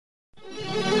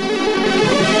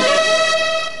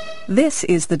This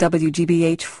is the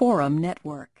WGBH Forum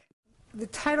Network. The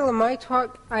title of my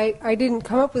talk, I didn't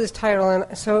come up with this title,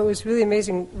 and so it was really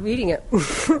amazing reading it.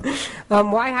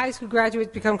 Why high school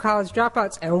graduates become college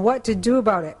dropouts and what to do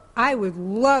about it. I would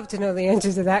love to know the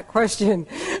answer to that question.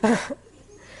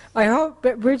 I hope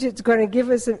that Bridget's going to give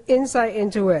us some insight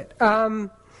into it.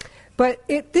 But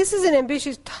this is an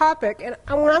ambitious topic, and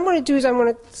what I'm going to do is I'm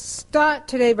going to start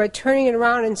today by turning it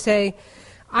around and say,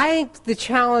 I think the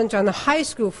challenge on the high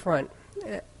school front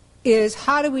is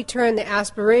how do we turn the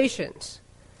aspirations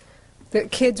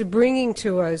that kids are bringing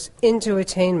to us into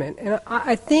attainment? And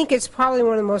I think it's probably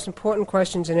one of the most important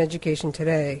questions in education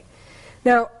today.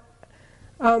 Now,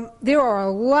 there are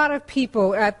a lot of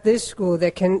people at this school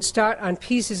that can start on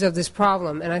pieces of this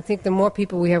problem, and I think the more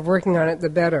people we have working on it, the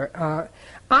better.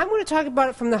 I'm going to talk about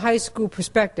it from the high school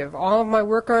perspective. All of my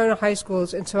work are in high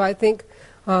schools, and so I think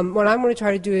what I'm going to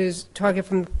try to do is talk it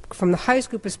from the high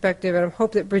school perspective, and I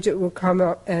hope that Bridget will come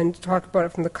up and talk about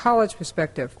it from the college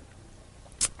perspective.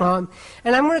 And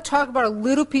I'm going to talk about a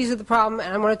little piece of the problem,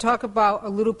 and I'm going to talk about a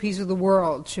little piece of the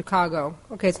world, Chicago.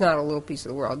 Okay, it's not a little piece of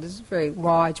the world. This is a very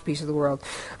large piece of the world.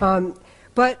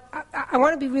 But I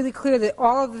want to be really clear that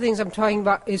all of the things I'm talking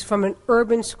about is from an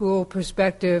urban school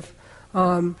perspective.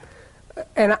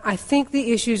 And I think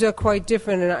the issues are quite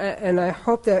different, and I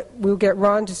hope that we'll get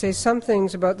Ron to say some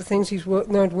things about the things he's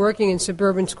learned working in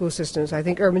suburban school systems. I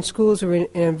think urban schools are in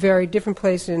a very different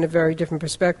place and in a very different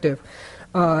perspective.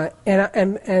 And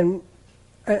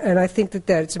I think that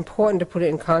it's important to put it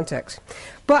in context.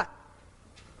 But,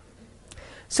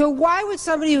 so why would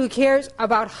somebody who cares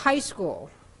about high school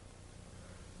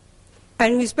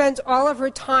and who spends all of her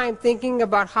time thinking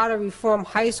about how to reform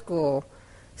high school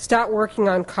start working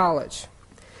on college?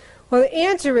 Well, the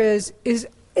answer is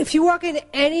if you walk into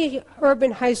any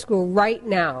urban high school right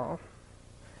now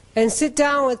and sit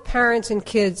down with parents and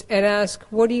kids and ask,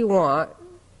 what do you want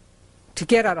to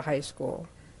get out of high school?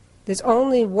 There's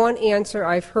only one answer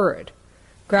I've heard.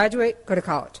 Graduate, go to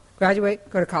college. Graduate,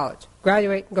 go to college.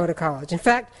 Graduate, go to college. In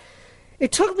fact,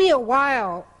 it took me a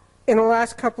while in the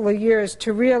last couple of years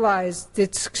to realize the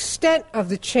extent of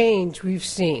the change we've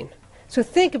seen. So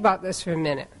think about this for a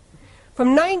minute.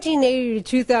 From 1980 to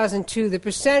 2002, the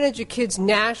percentage of kids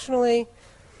nationally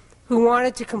who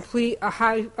wanted to complete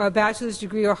a bachelor's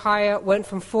degree or higher went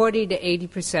from 40 to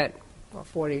 80%, or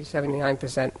 40 to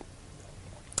 79%.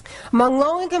 Among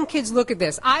low-income kids, look at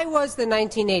this. I was the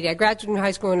 1980. I graduated from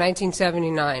high school in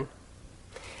 1979.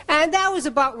 And that was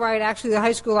about right. Actually, the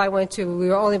high school I went to, we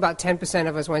were only about 10%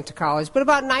 of us went to college. But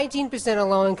about 19% of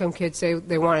low-income kids say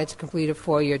they wanted to complete a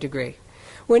 4-year degree.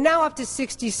 We're now up to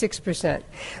 66%.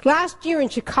 Last year in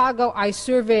Chicago, I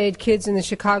surveyed kids in the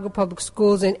Chicago public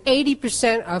schools, and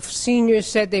 80% of seniors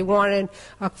said they wanted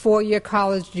a 4-year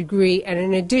college degree, and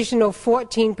an additional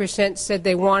 14% said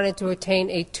they wanted to attain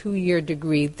a 2-year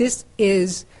degree. This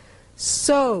is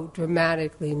so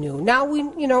dramatically new. Now we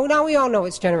all know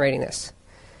what's generating this.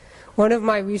 One of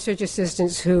my research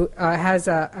assistants who has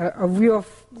a real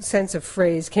sense of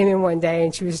phrase came in one day,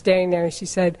 and she was standing there, and she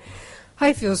said,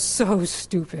 I feel so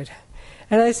stupid.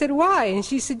 And I said, why? And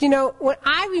she said, what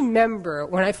I remember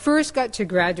when I first got to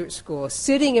graduate school,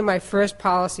 sitting in my first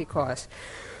policy course,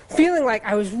 feeling like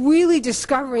I was really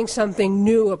discovering something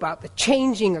new about the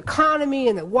changing economy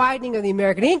and the widening of the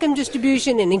American income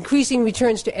distribution and increasing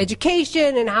returns to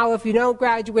education, and how if you don't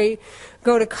graduate,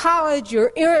 go to college,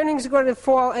 your earnings are going to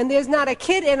fall, and there's not a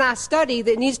kid in our study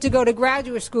that needs to go to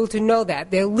graduate school to know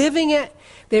that. They're living it.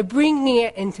 They're bringing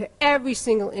it into every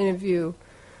single interview.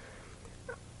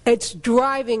 It's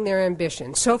driving their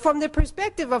ambition. So from the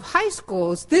perspective of high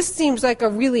schools, this seems like a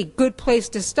really good place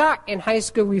to start in high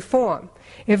school reform.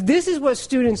 If this is what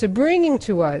students are bringing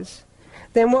to us,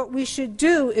 then what we should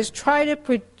do is try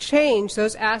to change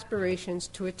those aspirations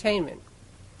to attainment.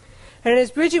 And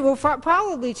as Bridget will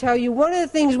probably tell you, one of the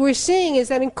things we're seeing is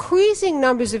that increasing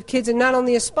numbers of kids are not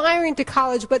only aspiring to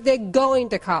college, but they're going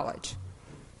to college.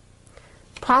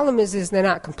 Problem is they're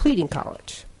not completing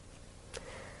college.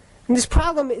 And this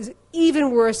problem is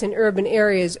even worse in urban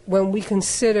areas when we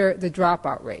consider the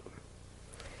dropout rate.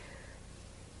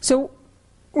 So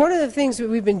one of the things that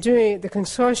we've been doing at the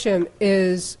consortium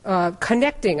is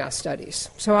connecting our studies.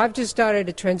 So I've just started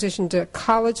a transition to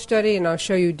college study, and I'll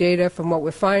show you data from what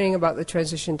we're finding about the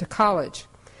transition to college.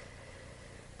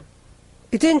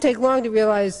 It didn't take long to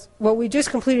realize, well, we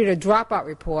just completed a dropout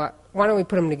report. Why don't we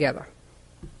put them together?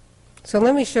 So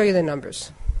let me show you the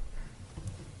numbers.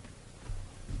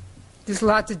 There's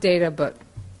lots of data, but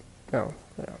no.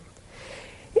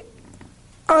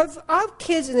 Of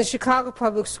kids in the Chicago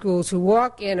public schools who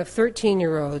walk in of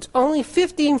 13-year-olds, only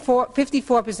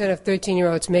 54% of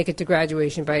 13-year-olds make it to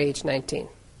graduation by age 19.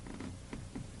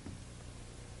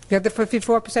 You got the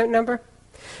 54% number?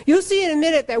 You'll see in a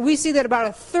minute that we see that about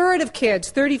a third of kids,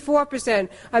 34%,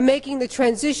 are making the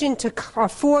transition to a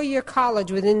four-year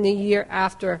college within the year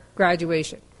after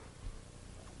graduation.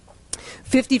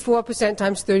 54%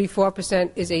 times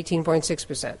 34% is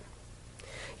 18.6%.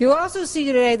 You'll also see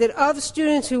today that of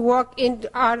students who walk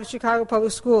out of Chicago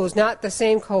Public Schools, not the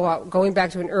same cohort, going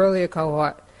back to an earlier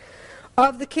cohort,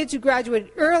 of the kids who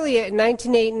graduated earlier in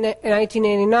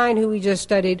 1989, who we just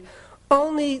studied,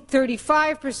 only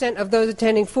 35% of those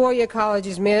attending four-year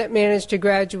colleges managed to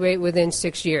graduate within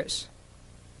 6 years.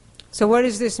 So what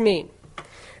does this mean?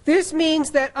 This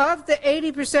means that of the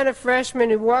 80% of freshmen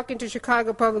who walk into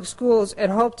Chicago Public Schools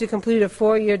and hope to complete a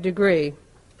four-year degree,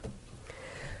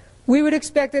 we would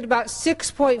expect that about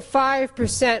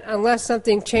 6.5%, unless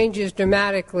something changes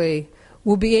dramatically,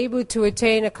 will be able to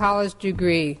attain a college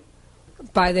degree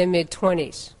by their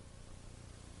mid-20s.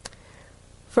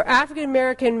 For African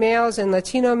American males and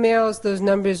Latino males, those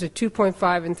numbers are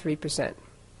 2.5 and 3%.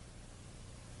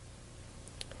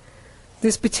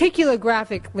 This particular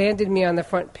graphic landed me on the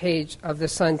front page of the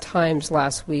Sun-Times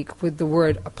last week with the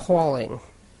word appalling.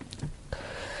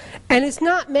 And it's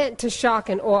not meant to shock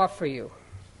and awe for you.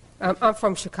 I'm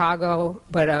from Chicago,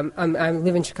 but I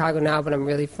live in Chicago now, but I'm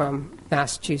really from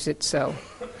Massachusetts, so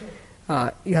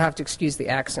you'll have to excuse the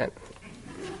accent.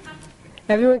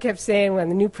 Everyone kept saying when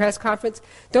the new press conference,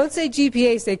 don't say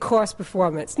GPA, say course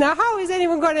performance. Now, how is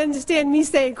anyone going to understand me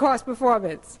saying course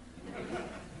performance?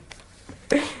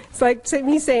 It's like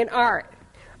me saying art.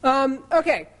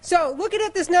 Okay, so looking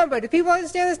at this number, do people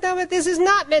understand this number? This is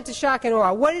not meant to shock and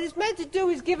awe. What it is meant to do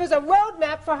is give us a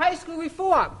roadmap for high school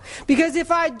reform. Because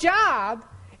if our job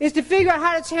is to figure out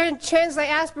how to translate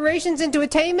aspirations into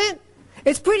attainment,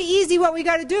 it's pretty easy what we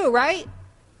got to do, right?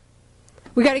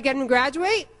 We got to get them to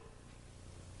graduate.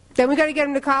 Then we got to get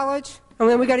them to college, and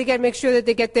then we got to make sure that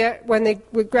they get there. When they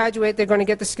graduate, they're going to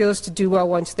get the skills to do well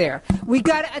once there. We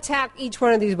got to attack each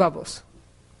one of these bubbles.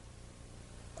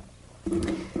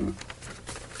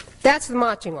 That's the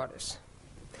marching orders.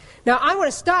 Now, I want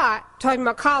to start talking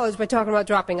about college by talking about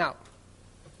dropping out.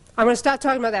 I'm going to start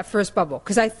talking about that first bubble,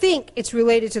 because I think it's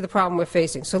related to the problem we're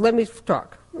facing. So let me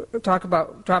talk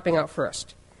about dropping out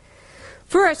first.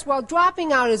 First, while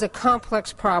dropping out is a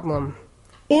complex problem,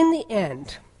 in the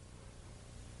end,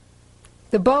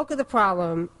 the bulk of the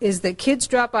problem is that kids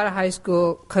drop out of high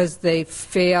school because they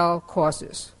fail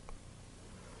courses.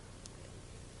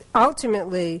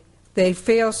 Ultimately, they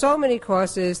fail so many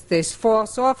courses, they fall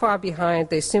so far behind,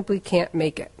 they simply can't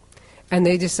make it. And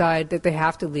they decide that they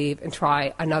have to leave and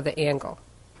try another angle.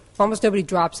 Almost nobody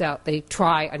drops out. They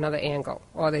try another angle,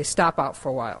 or they stop out for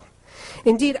a while.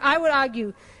 Indeed, I would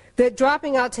argue that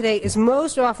dropping out today is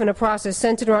most often a process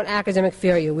centered around academic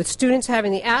failure, with students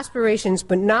having the aspirations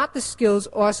but not the skills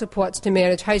or supports to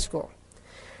manage high school.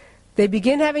 They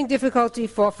begin having difficulty,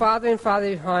 fall farther and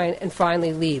farther behind, and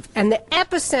finally leave. And the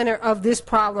epicenter of this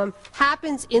problem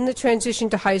happens in the transition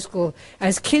to high school,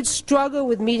 as kids struggle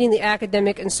with meeting the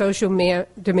academic and social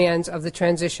demands of the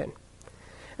transition.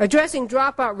 Addressing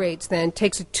dropout rates, then,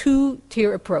 takes a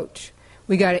two-tier approach.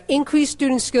 We got to increase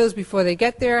student skills before they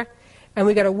get there, and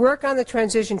we got to work on the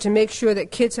transition to make sure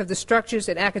that kids have the structures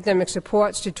and academic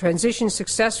supports to transition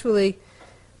successfully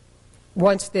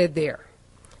once they're there.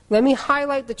 Let me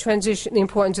highlight the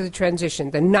importance of the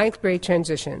transition, the 9th grade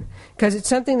transition, because it's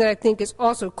something that I think is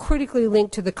also critically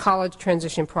linked to the college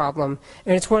transition problem,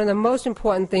 and it's one of the most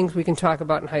important things we can talk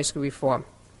about in high school reform.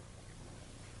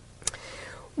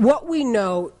 What we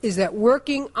know is that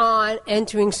working on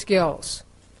entering skills,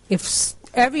 if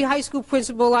every high school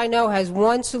principal I know has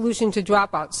one solution to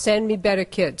dropout: send me better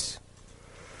kids.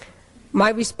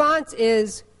 My response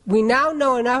is, we now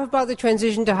know enough about the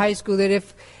transition to high school that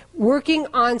if working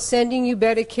on sending you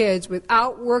better kids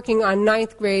without working on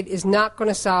 9th grade is not going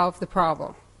to solve the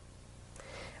problem.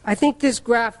 I think this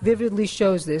graph vividly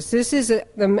shows this. This is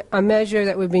a measure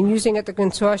that we've been using at the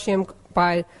consortium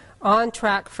by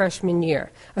on-track freshman year.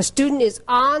 A student is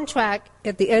on track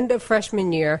at the end of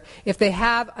freshman year if they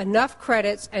have enough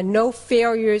credits and no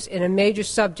failures in a major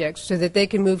subject so that they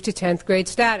can move to 10th grade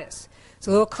status. It's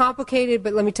a little complicated,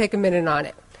 but let me take a minute on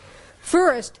it.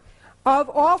 First,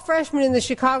 of all freshmen in the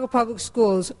Chicago Public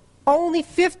Schools, only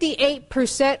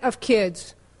 58% of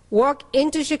kids walk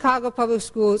into Chicago Public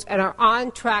Schools and are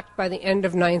on track by the end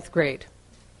of 9th grade.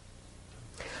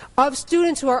 Of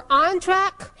students who are on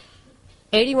track,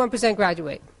 81%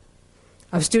 graduate.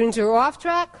 Of students who are off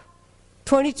track,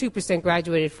 22%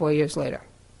 graduated 4 years later.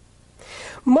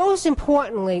 Most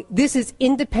importantly, this is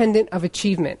independent of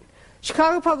achievement.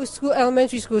 Chicago public school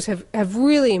elementary schools have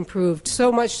really improved,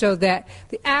 so much so that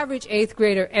the average 8th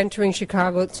grader entering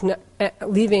Chicago,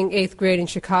 leaving 8th grade in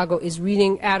Chicago, is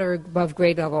reading at or above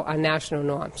grade level on national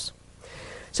norms.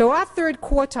 So our third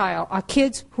quartile are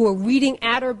kids who are reading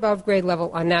at or above grade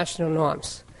level on national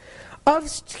norms. Of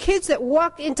kids that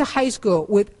walk into high school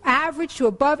with average to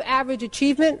above average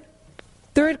achievement,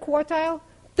 third quartile,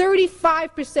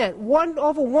 35%,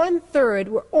 over one-third,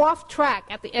 were off track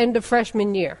at the end of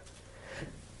freshman year.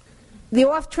 The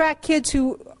off-track kids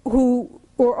who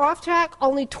were off track,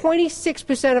 only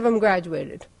 26% of them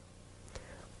graduated.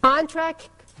 On track,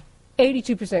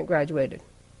 82% graduated.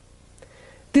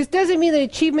 This doesn't mean that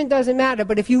achievement doesn't matter,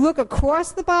 but if you look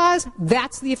across the bars,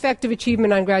 that's the effect of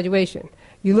achievement on graduation.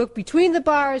 You look between the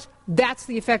bars, that's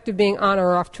the effect of being on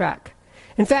or off track.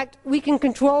 In fact, we can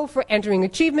control for entering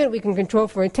achievement, we can control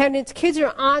for attendance. Kids who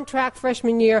are on track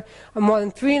freshman year are more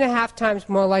than 3.5 times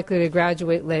more likely to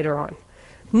graduate later on.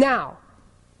 Now,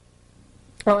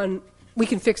 we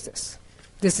can fix this.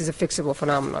 This is a fixable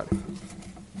phenomenon.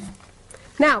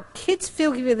 Now, kids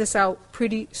figure this out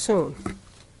pretty soon.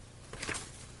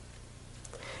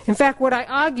 In fact, what I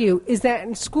argue is that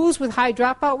in schools with high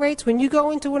dropout rates, when you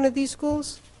go into one of these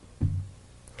schools,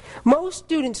 most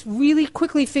students really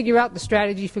quickly figure out the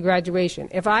strategy for graduation.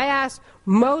 If I ask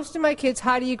most of my kids,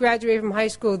 how do you graduate from high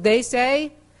school, they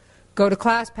say, go to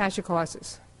class, pass your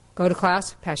courses. Go to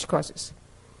class, pass your courses.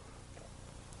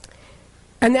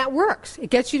 And that works. It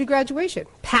gets you to graduation.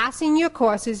 Passing your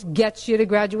courses gets you to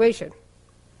graduation.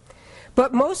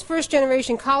 But most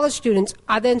first-generation college students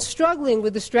are then struggling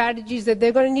with the strategies that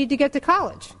they're going to need to get to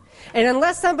college. And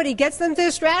unless somebody gets them to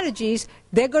the strategies,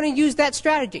 they're going to use that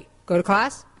strategy. Go to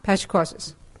class, pass your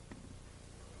courses.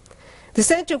 The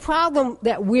central problem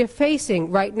that we're facing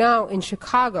right now in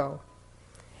Chicago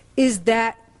is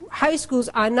that high schools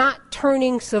are not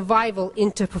turning survival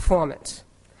into performance.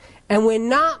 And we're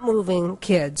not moving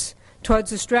kids towards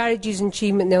the strategies and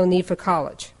achievement they'll need for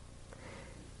college.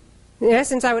 In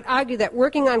essence, I would argue that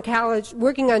working on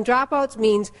dropouts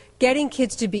means getting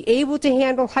kids to be able to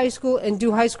handle high school and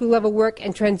do high school level work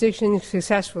and transition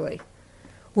successfully.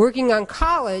 Working on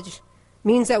college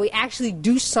means that we actually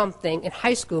do something in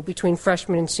high school between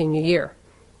freshman and senior year.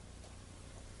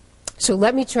 So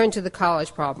let me turn to the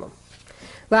college problem.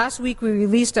 Last week we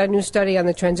released our new study on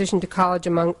the transition to college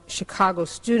among Chicago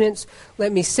students.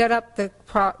 Let me set up the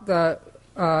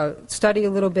study a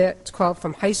little bit. It's called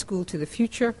From High School to the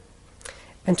Future,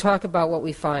 and talk about what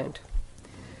we find.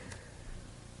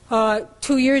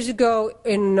 2 years ago,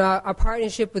 in a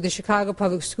partnership with the Chicago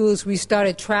Public Schools, we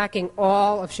started tracking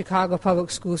all of Chicago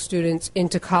Public School students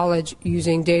into college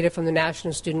using data from the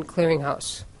National Student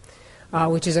Clearinghouse,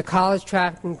 which is a college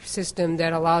tracking system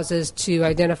that allows us to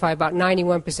identify about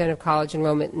 91% of college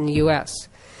enrollment in the U.S.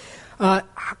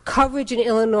 Coverage in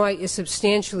Illinois is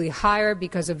substantially higher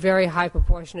because a very high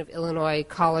proportion of Illinois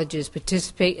colleges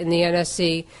participate in the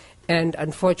NSC, and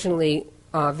unfortunately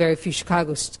very few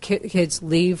Chicago kids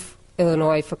leave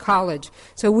Illinois for college.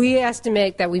 So we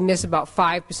estimate that we miss about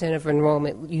 5% of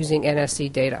enrollment using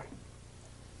NSC data.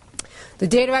 The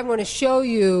data I'm going to show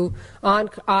you on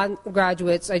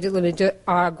graduates,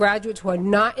 are graduates who are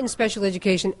not in special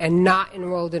education and not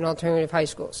enrolled in alternative high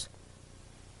schools.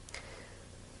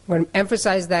 I'm going to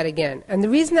emphasize that again. And the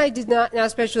reason I did not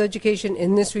have special education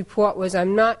in this report was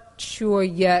I'm not sure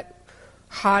yet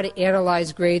how to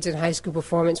analyze grades and high school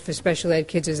performance for special ed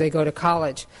kids as they go to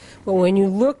college. But when you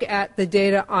look at the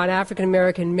data on African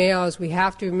American males, we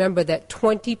have to remember that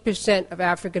 20% of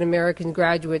African American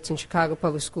graduates in Chicago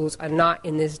Public Schools are not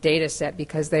in this data set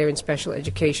because they are in special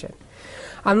education.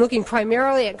 I'm looking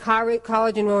primarily at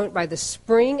college enrollment by the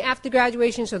spring after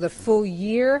graduation, so the full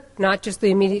year, not just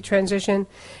the immediate transition.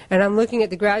 And I'm looking at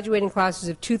the graduating classes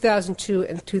of 2002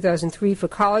 and 2003 for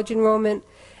college enrollment,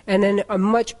 and then a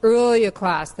much earlier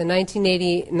class, the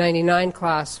 1980-99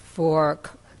 class for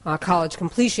college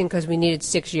completion, because we needed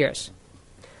 6 years.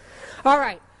 All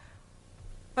right.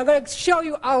 I'm going to show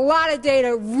you a lot of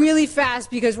data really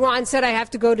fast because Ron said I have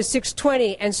to go to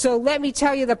 6:20, and so let me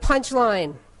tell you the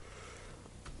punchline.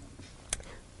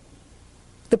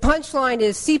 The punchline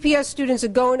is CPS students are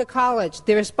going to college.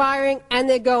 They're aspiring and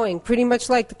they're going, pretty much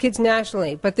like the kids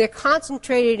nationally, but they're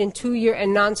concentrated in 2-year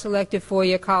and non-selective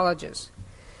 4-year colleges.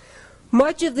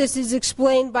 Much of this is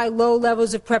explained by low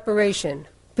levels of preparation.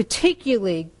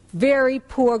 Particularly, very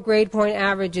poor grade point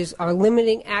averages are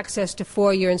limiting access to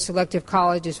 4-year and selective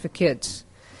colleges for kids.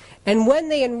 And when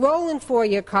they enroll in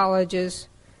 4-year colleges,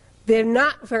 they're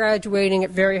not graduating at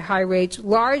very high rates,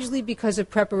 largely because of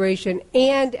preparation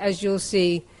and, as you'll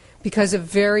see, because of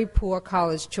very poor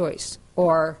college choice,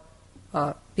 or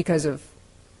because of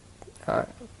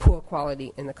poor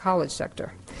quality in the college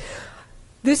sector.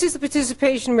 This is the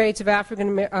participation rates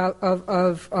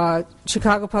of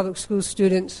Chicago Public School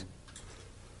students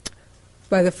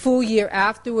by the full year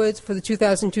afterwards for the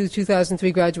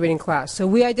 2002-2003 graduating class. So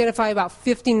we identify about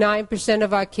 59%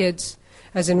 of our kids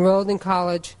as enrolled in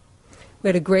college. We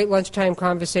had a great lunchtime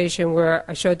conversation where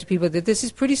I showed to people that this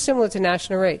is pretty similar to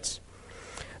national rates.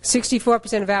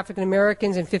 64% of African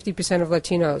Americans and 50% of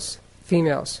Latinos,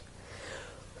 females.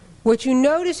 What you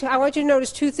notice, I want you to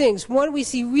notice two things. One, we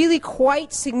see really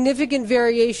quite significant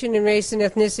variation in race and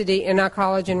ethnicity in our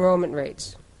college enrollment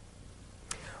rates.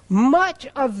 Much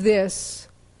of this,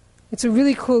 it's a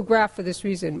really cool graph for this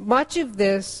reason, much of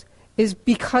this is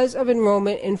because of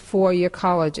enrollment in four-year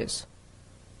colleges.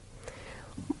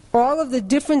 All of the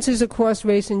differences across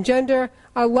race and gender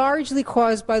are largely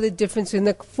caused by the difference in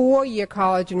the four-year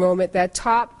college enrollment, that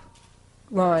top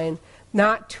line,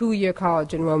 not two-year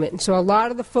college enrollment. And so a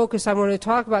lot of the focus I want to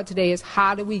talk about today is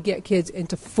how do we get kids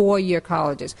into four-year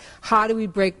colleges? How do we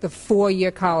break the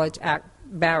four-year college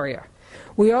barrier?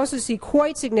 We also see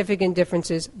quite significant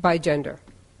differences by gender.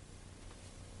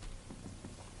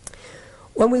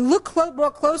 When we look more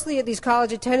closely at these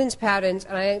college attendance patterns,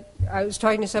 and I was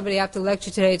talking to somebody after the lecture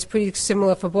today, it's pretty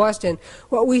similar for Boston,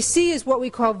 what we see is what we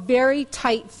call very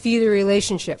tight feeder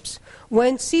relationships.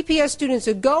 When CPS students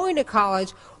are going to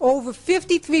college, over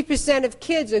 53% of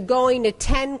kids are going to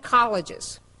 10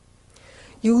 colleges.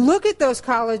 You look at those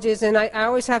colleges, and I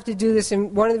always have to do this,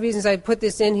 and one of the reasons I put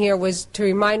this in here was to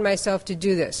remind myself to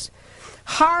do this.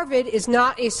 Harvard is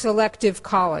not a selective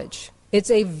college.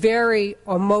 It's a very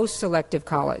or most selective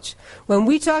college. When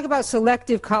we talk about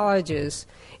selective colleges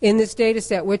in this data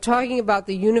set, we're talking about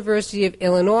the University of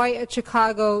Illinois at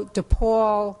Chicago,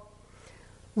 DePaul,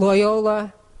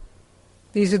 Loyola.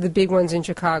 These are the big ones in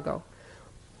Chicago.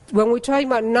 When we're talking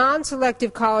about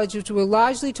non-selective colleges, we're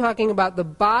largely talking about the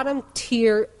bottom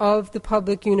tier of the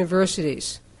public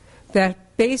universities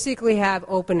that basically have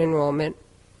open enrollment.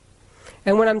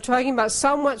 And when I'm talking about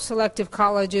somewhat selective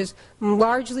colleges, I'm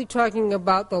largely talking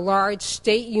about the large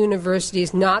state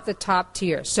universities, not the top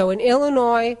tier. So in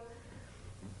Illinois,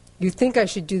 you think I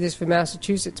should do this for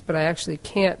Massachusetts, but I actually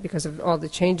can't because of all the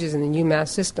changes in the UMass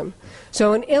system.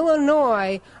 So in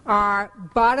Illinois, our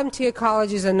bottom tier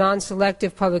colleges are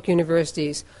non-selective public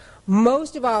universities.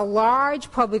 Most of our large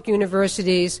public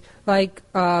universities, like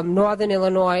Northern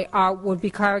Illinois, would be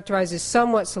characterized as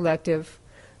somewhat selective.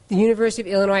 The University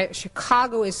of Illinois at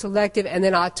Chicago is selective, and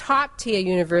then our top tier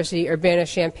university,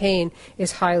 Urbana-Champaign,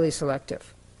 is highly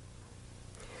selective.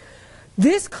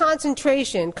 This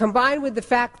concentration, combined with the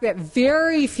fact that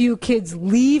very few kids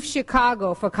leave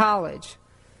Chicago for college,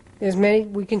 there's many,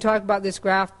 we can talk about this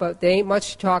graph, but there ain't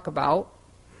much to talk about.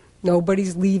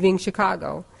 Nobody's leaving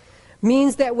Chicago.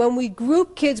 Means that when we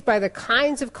group kids by the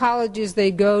kinds of colleges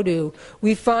they go to,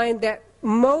 we find that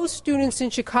most students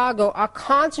in Chicago are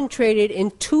concentrated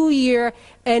in two-year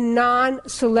and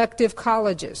non-selective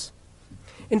colleges.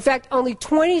 In fact, only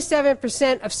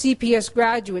 27% of CPS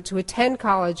graduates who attend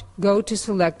college go to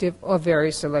selective or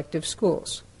very selective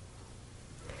schools.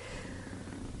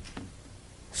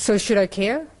 So should I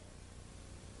care?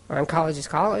 College is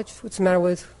college. What's the matter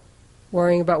with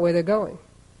worrying about where they're going?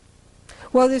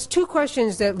 Well, there's two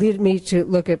questions that lead me to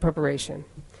look at preparation.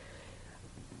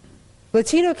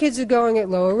 Latino kids are going at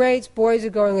lower rates, boys are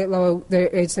going at lower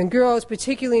rates than girls,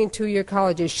 particularly in two-year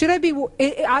colleges.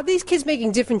 Are these kids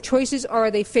making different choices, or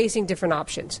are they facing different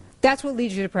options? That's what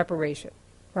leads you to preparation,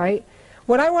 right?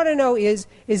 What I want to know is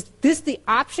this the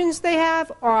options they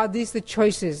have, or are these the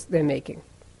choices they're making?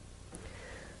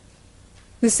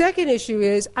 The second issue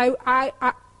is,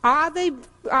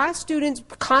 are students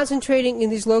concentrating in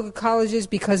these local colleges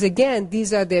because, again,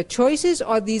 these are their choices,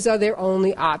 or these are their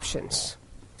only options?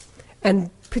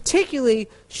 And particularly,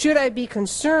 should I be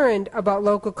concerned about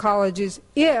local colleges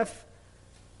if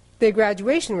their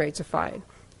graduation rates are fine?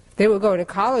 If they were going to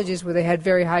colleges where they had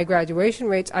very high graduation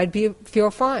rates, I'd feel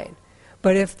fine.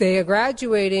 But if they are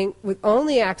graduating with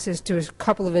only access to a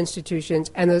couple of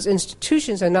institutions, and those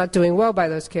institutions are not doing well by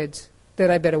those kids, then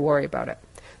I better worry about it.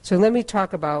 So let me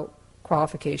talk about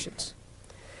qualifications.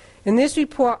 In this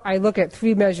report, I look at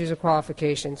three measures of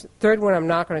qualifications. The third one I'm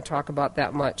not going to talk about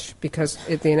that much because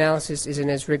the analysis isn't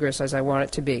as rigorous as I want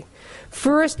it to be.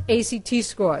 First, ACT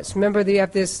scores. Remember,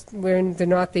 we're in the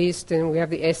Northeast, and we have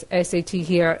the SAT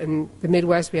here. In the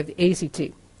Midwest, we have the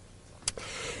ACT.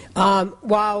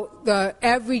 While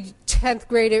every 10th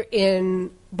grader in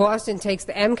Boston takes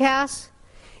the MCAS,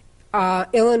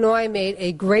 Illinois made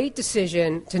a great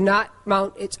decision to not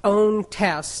mount its own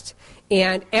test,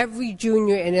 and every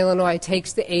junior in Illinois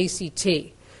takes the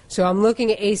ACT. So I'm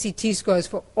looking at ACT scores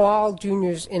for all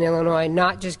juniors in Illinois,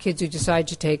 not just kids who decide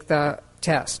to take the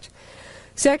test.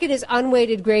 Second is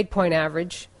unweighted grade point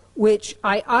average, which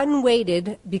I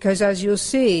unweighted because, as you'll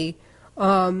see,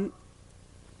 in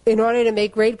order to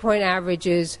make grade point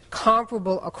averages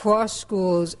comparable across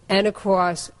schools and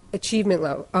across achievement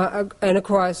level and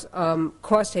across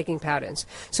course-taking patterns.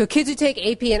 So kids who take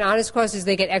AP and honors courses,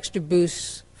 they get extra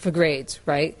boosts for grades,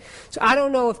 right? So I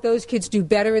don't know if those kids do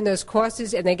better in those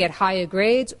courses and they get higher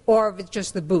grades, or if it's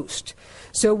just the boost.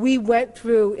 So we went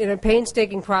through, in a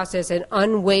painstaking process, and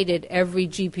unweighted every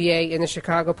GPA in the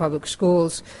Chicago Public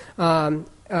Schools, and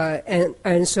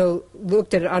so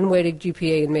looked at an unweighted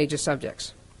GPA in major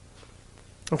subjects.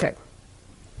 Okay.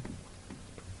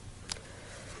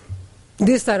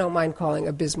 This I don't mind calling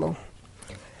abysmal.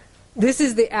 This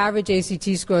is the average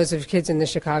ACT scores of kids in the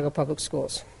Chicago Public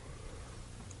Schools.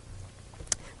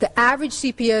 The average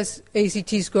CPS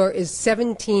ACT score is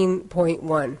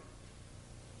 17.1,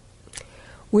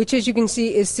 which, as you can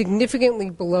see, is significantly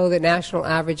below the national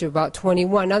average of about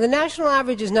 21. Now, the national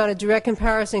average is not a direct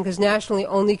comparison because nationally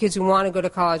only kids who want to go to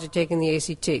college are taking the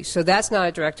ACT, so that's not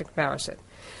a direct comparison.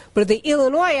 But the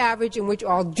Illinois average, in which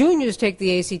all juniors take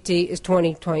the ACT, is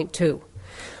 20.2.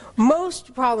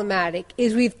 Most problematic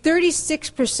is we have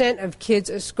 36% of kids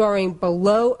are scoring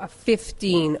below a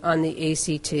 15 on the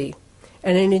ACT,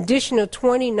 and an additional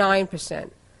 29%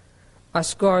 are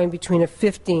scoring between a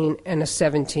 15 and a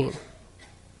 17.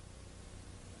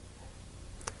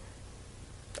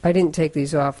 I didn't take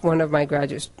these off. One of my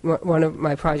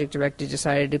project directors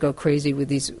decided to go crazy with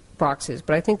these boxes,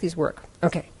 but I think these work.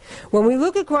 Okay. When we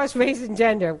look across race and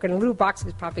gender, we've got little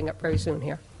boxes popping up very soon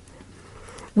here.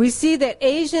 We see that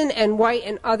Asian and white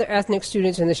and other ethnic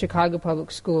students in the Chicago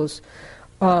Public Schools,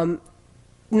 not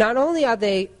only are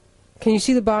they, can you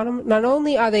see the bottom? Not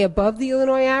only are they above the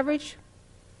Illinois average,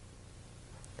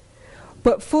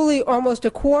 but fully almost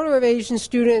a quarter of Asian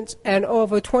students and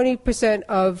over 20%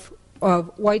 of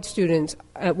white students,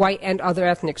 white and other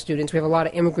ethnic students, we have a lot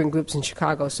of immigrant groups in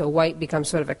Chicago, so white becomes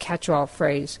sort of a catch-all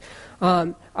phrase,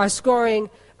 are scoring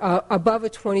above a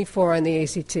 24 on the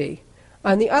ACT.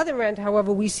 On the other end,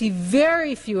 however, we see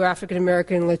very few African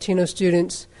American and Latino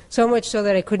students, so much so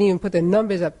that I couldn't even put the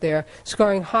numbers up there,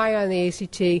 scoring high on the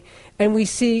ACT, and we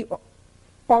see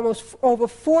almost over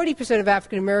 40% of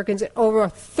African Americans and over a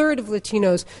third of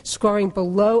Latinos scoring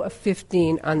below a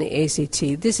 15 on the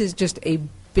ACT. This is just a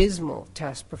abysmal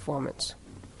test performance.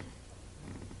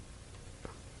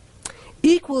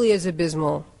 Equally as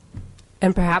abysmal,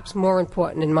 and perhaps more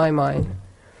important in my mind,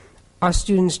 are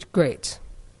students' grades.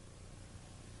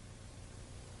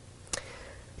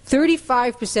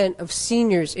 35% of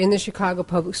seniors in the Chicago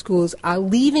Public Schools are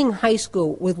leaving high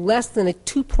school with less than a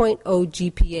 2.0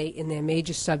 GPA in their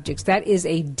major subjects. That is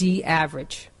a D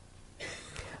average.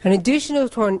 An additional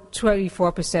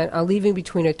 24% are leaving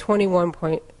between a 21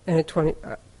 point and a 2.1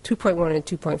 and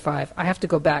 2.5. I have to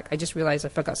go back. I just realized I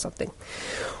forgot something.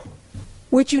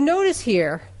 What you notice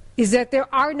here is that there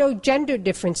are no gender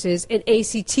differences in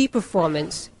ACT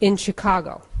performance in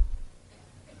Chicago.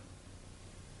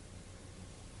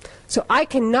 So I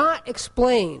cannot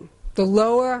explain the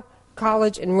lower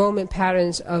college enrollment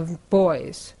patterns of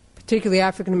boys, particularly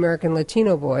African American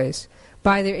Latino boys,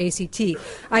 by their ACT.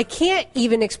 I can't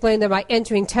even explain them by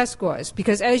entering test scores,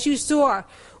 because as you saw,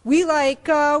 only about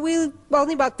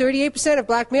 38% of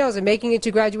black males are making it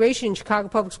to graduation in Chicago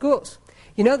Public Schools.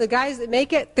 You know, the guys that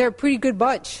make it, they're a pretty good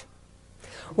bunch.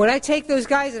 When I take those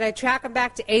guys and I track them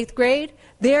back to 8th grade,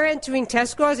 their entering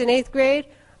test scores in 8th grade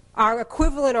are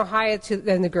equivalent or higher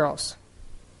than the girls.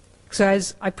 So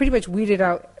I pretty much weeded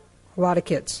out a lot of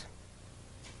kids.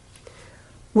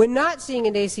 We're not seeing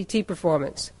an ACT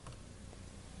performance,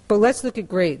 but let's look at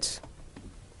grades.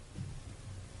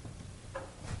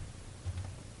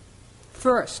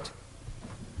 First,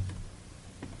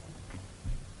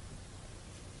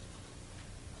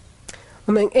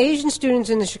 among Asian students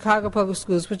in the Chicago Public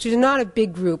Schools, which is not a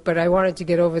big group, but I wanted to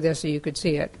get over there so you could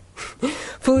see it,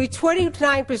 fully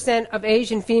 29% of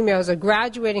Asian females are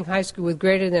graduating high school with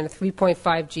greater than a 3.5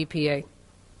 GPA.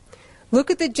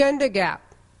 Look at the gender gap.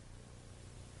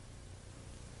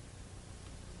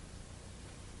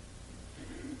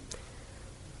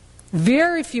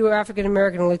 Very few African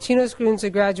American and Latino students are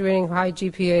graduating high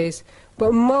GPAs,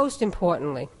 but most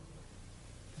importantly,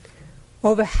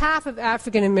 over half of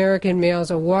African American males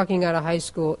are walking out of high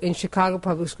school in Chicago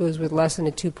Public Schools with less than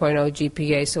a 2.0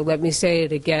 GPA. So let me say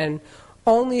it again.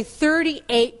 Only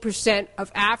 38%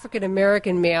 of African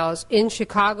American males in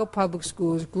Chicago Public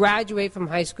Schools graduate from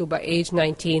high school by age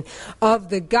 19. Of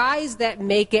the guys that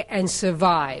make it and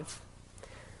survive,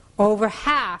 Over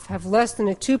half have less than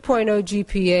a 2.0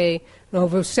 GPA, and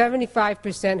over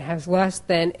 75% has less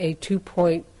than a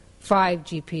 2.5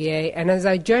 GPA. And as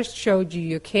I just showed you,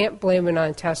 you can't blame it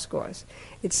on test scores.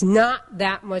 It's not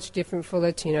that much different for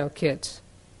Latino kids.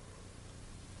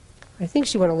 I think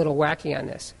she went a little wacky on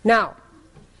this. Now,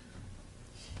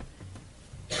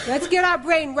 let's get our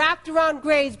brain wrapped around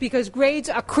grades, because grades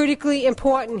are critically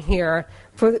important here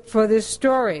for this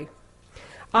story.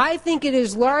 I think it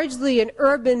is largely an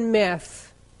urban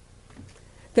myth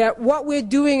that what we're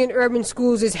doing in urban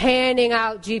schools is handing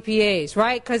out GPAs,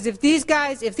 right? Because if these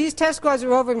test scores are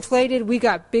overinflated, we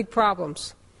got big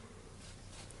problems.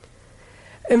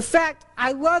 In fact,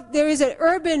 there is an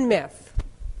urban myth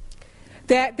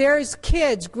that there's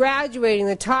kids graduating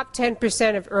the top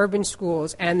 10% of urban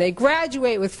schools, and they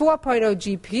graduate with 4.0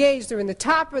 GPAs, they're in the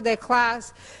top of their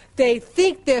class, they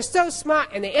think they're so smart,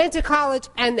 and they enter college,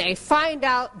 and they find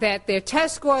out that their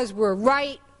test scores were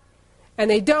right, and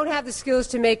they don't have the skills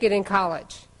to make it in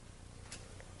college.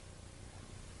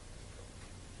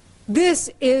 This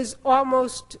is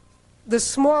almost the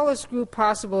smallest group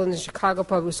possible in the Chicago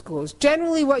public schools.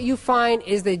 Generally what you find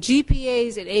is that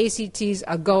GPAs and ACTs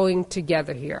are going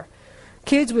together here.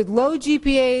 Kids with low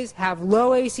GPAs have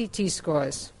low ACT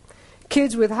scores.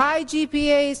 Kids with high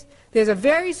GPAs, there's a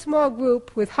very small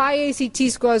group with high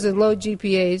ACT scores and low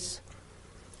GPAs.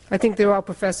 I think they're all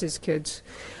professors' kids.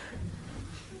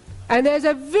 And there's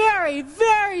a very,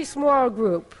 very small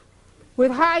group with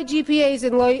high GPAs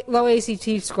and low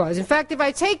ACT scores. In fact, if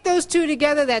I take those two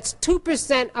together, that's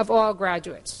 2% of all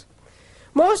graduates.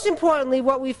 Most importantly,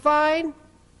 what we find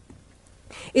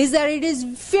is that it is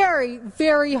very,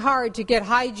 very hard to get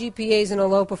high GPAs in a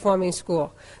low-performing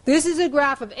school. This is a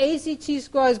graph of ACT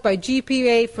scores by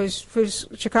GPA for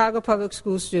Chicago public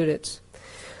school students.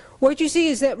 What you see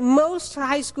is that most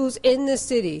high schools in the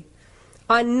city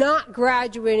are not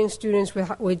graduating students with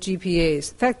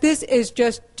GPAs. In fact, this is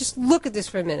just look at this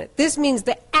for a minute. This means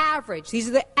the average. These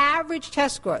are the average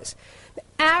test scores. The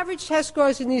average test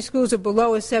scores in these schools are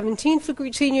below a 17 for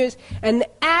seniors, and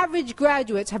the average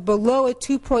graduates have below a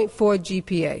 2.4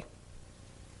 GPA.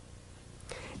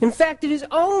 In fact, it is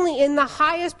only in the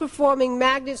highest performing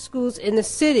magnet schools in the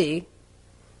city,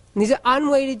 and these are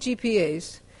unweighted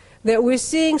GPAs, that we're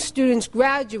seeing students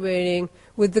graduating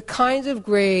with the kinds of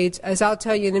grades, as I'll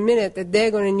tell you in a minute, that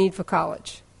they're going to need for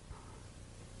college.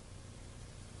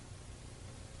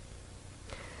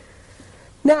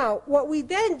 Now, what we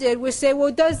then did was say,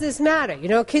 well, does this matter? You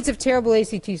know, kids have terrible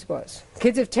ACT scores.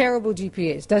 Kids have terrible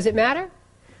GPAs. Does it matter?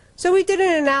 So we did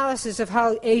an analysis of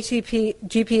how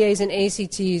GPAs and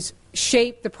ACTs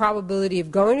shape the probability of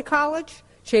going to college,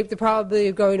 shape the probability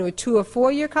of going to a 2 or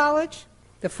 4 year college,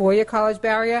 the 4-year college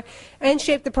barrier, and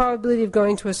shape the probability of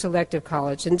going to a selective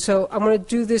college. And so I'm going to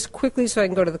do this quickly so I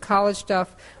can go to the college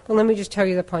stuff, but let me just tell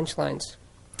you the punchlines.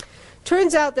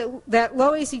 Turns out that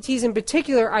low ACTs in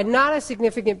particular are not a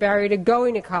significant barrier to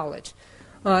going to college.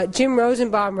 Jim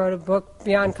Rosenbaum wrote a book,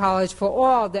 Beyond College for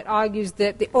All, that argues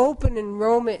that the open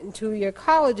enrollment in 2-year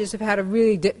colleges have had a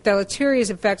really deleterious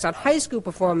effects on high school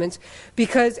performance,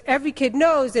 because every kid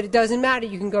knows that it doesn't matter,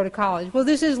 you can go to college. Well,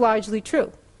 this is largely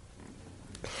true.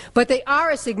 But they are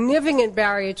a significant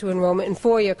barrier to enrollment in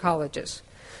 4-year colleges.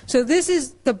 So this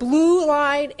is, the blue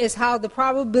line is how the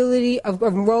probability of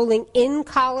enrolling in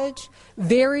college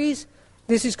varies.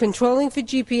 This is controlling for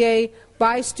GPA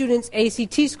by students'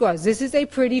 ACT scores. This is a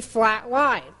pretty flat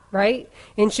line, right?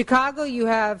 In Chicago, you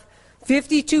have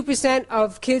 52%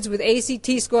 of kids with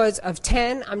ACT scores of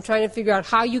 10. I'm trying to figure out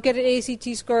how you get an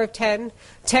ACT score of 10.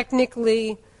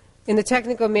 Technically, in the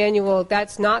technical manual,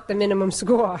 that's not the minimum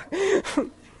score.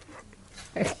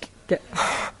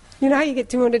 You know how you get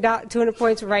 200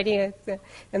 points for writing it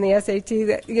in the SAT?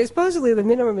 Supposedly the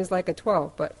minimum is like a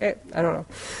 12, but I don't know.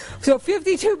 So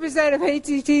 52% of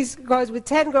ACT scores with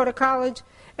 10 go to college,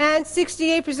 and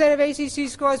 68% of ACT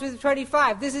scores with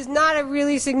 25. This is not a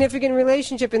really significant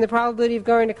relationship in the probability of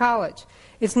going to college.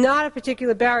 It's not a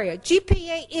particular barrier.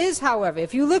 GPA is, however,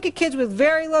 if you look at kids with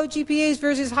very low GPAs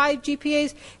versus high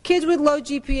GPAs, kids with low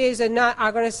GPAs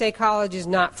are going to say college is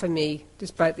not for me,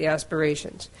 despite the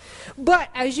aspirations. But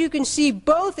as you can see,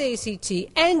 both ACT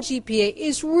and GPA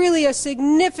is really a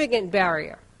significant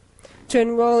barrier to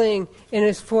enrolling in a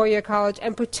 4-year college,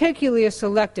 and particularly a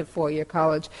selective 4-year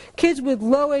college. Kids with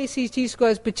low ACT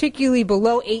scores, particularly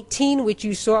below 18, which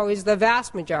you saw is the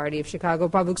vast majority of Chicago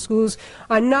public schools,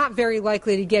 are not very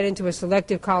likely to get into a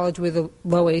selective college with a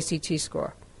low ACT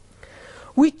score.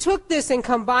 We took this and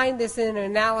combined this in an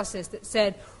analysis that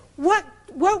said,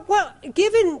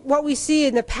 given what we see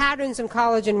in the patterns of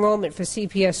college enrollment for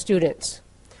CPS students,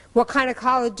 what kind of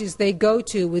colleges they go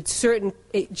to with certain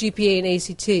GPA and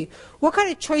ACT. What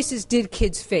kind of choices did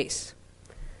kids face?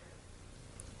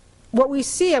 What we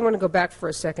see, I'm going to go back for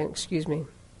a second, excuse me,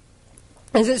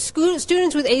 is that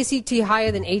students with ACT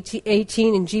higher than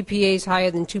 18 and GPAs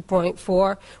higher than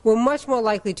 2.4 were much more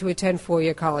likely to attend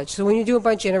four-year college. So when you do a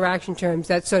bunch of interaction terms,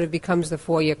 that sort of becomes the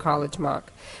four-year college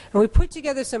mark. And we put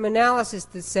together some analysis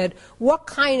that said what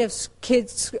kind of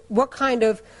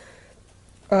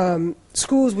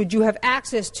schools would you have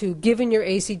access to given your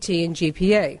ACT and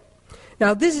GPA.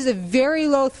 Now this is a very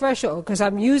low threshold because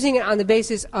I'm using it on the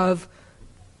basis of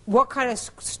what kind of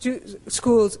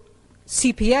schools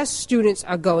CPS students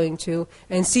are going to,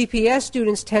 and CPS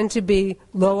students tend to be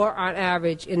lower on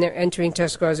average in their entering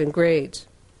test scores and grades.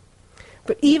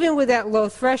 But even with that low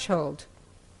threshold,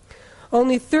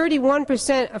 only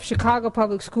 31% of Chicago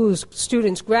Public Schools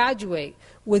students graduate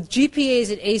with GPAs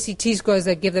and ACT scores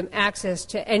that give them access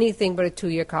to anything but a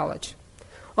two-year college.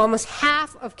 Almost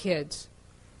half of kids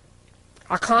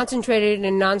are concentrated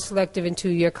in non-selective and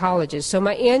two-year colleges. So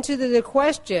my answer to the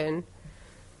question,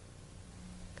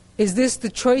 is this the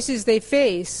choices they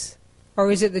face, or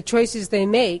is it the choices they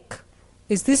make,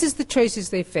 is this is the choices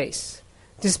they face.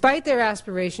 Despite their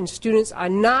aspirations, students are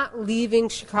not leaving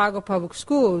Chicago Public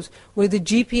Schools with the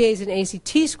GPAs and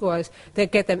ACT scores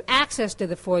that get them access to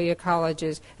the four-year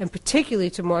colleges, and particularly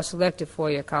to more selective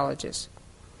four-year colleges.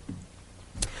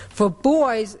 For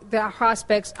boys, their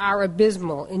prospects are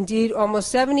abysmal. Indeed,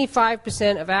 almost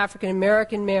 75% of African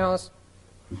American males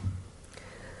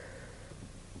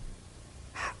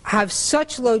have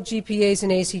such low GPAs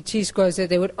and ACT scores that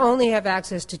they would only have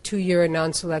access to two-year and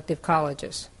non-selective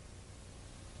colleges.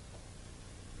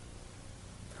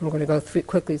 I'm going to go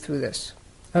quickly through this.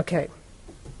 Okay.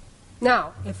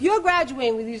 Now, if you're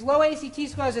graduating with these low ACT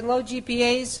scores and low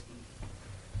GPAs,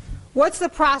 what's the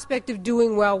prospect of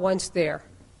doing well once there?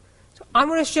 So I'm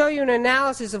going to show you an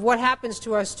analysis of what happens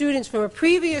to our students from a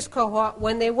previous cohort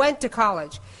when they went to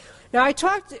college. Now,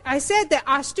 I said that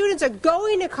our students are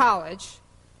going to college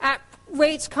at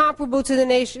rates comparable to the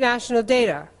national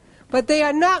data, but they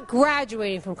are not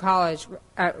graduating from college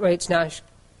at rates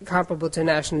comparable to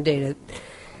national data.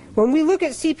 When we look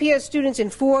at CPS students in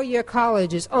four-year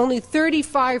colleges, only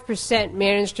 35%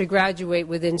 manage to graduate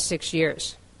within 6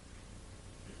 years.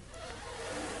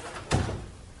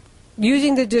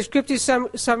 Using the descriptive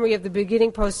summary of the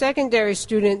beginning post-secondary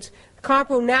students, the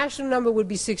comparable national number would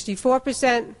be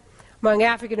 64%, among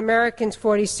African Americans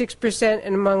 46%,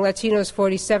 and among Latinos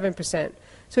 47%.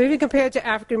 So even compared to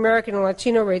African American and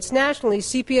Latino rates nationally,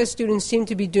 CPS students seem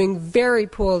to be doing very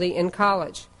poorly in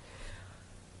college.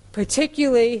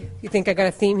 Particularly, you think I got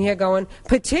a theme here going,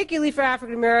 particularly for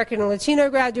African American and Latino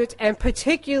graduates, and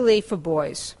particularly for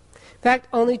boys. In fact,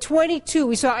 only 22,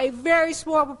 we saw a very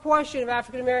small proportion of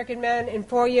African American men in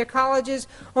four-year colleges,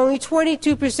 only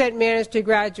 22% managed to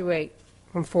graduate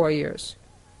from 4 years.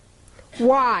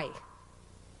 Why?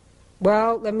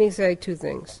 Well, let me say two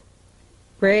things.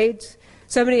 Grades.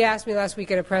 Somebody asked me last week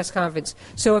at a press conference,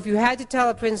 so if you had to tell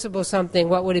a principal something,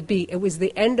 what would it be? It was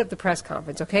the end of the press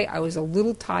conference, okay? I was a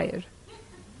little tired.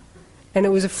 And it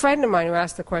was a friend of mine who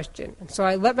asked the question. And so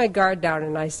I let my guard down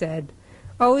and I said,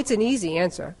 oh, it's an easy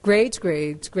answer. Grades,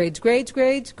 grades, grades, grades,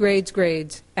 grades, grades,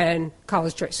 grades, and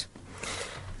college choice.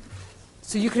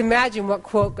 So you can imagine what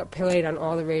quote got played on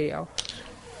all the radio.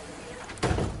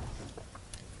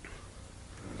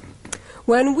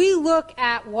 When we look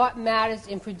at what matters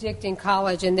in predicting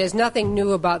college, and there's nothing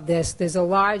new about this, there's a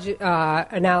large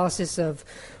analysis of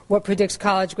what predicts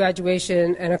college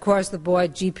graduation, and across the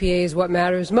board, GPA is what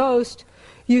matters most.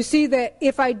 You see that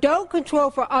if I don't control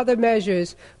for other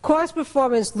measures, course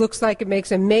performance looks like it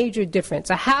makes a major difference.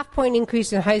 A half-point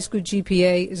increase in high school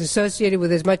GPA is associated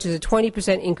with as much as a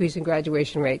 20% increase in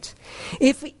graduation rates.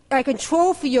 If I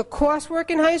control for your coursework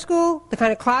in high school, the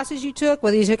kind of classes you took,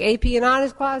 whether you took AP and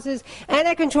honors classes, and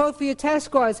I control for your test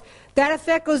scores, that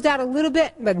effect goes down a little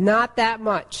bit, but not that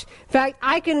much. In fact,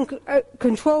 I can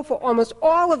control for almost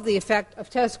all of the effect of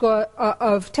test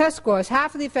scores,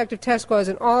 half of the effect of test scores,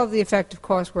 and all of the effect of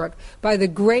coursework by the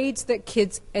grades that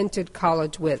kids entered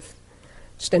college with.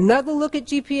 Just another look at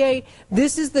GPA.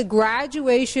 This is the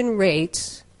graduation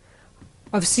rates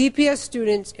of CPS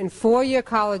students in four-year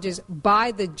colleges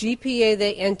by the GPA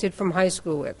they entered from high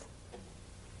school with.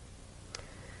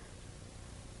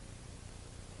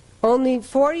 Only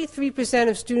 43%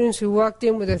 of students who walked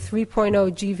in with a 3.0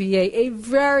 GPA, a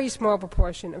very small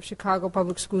proportion of Chicago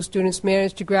Public School students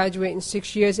managed to graduate in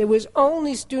 6 years. It was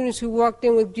only students who walked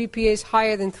in with GPAs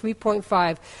higher than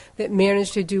 3.5 that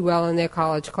managed to do well in their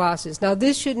college classes. Now,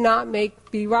 this should not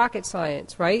be rocket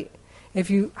science, right?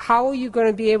 How are you going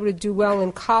to be able to do well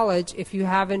in college if you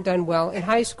haven't done well in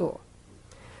high school?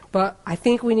 But I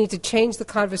think we need to change the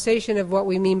conversation of what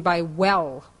we mean by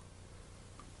well.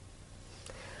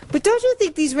 But don't you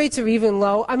think these rates are even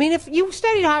low? I mean, if you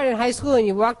studied hard in high school and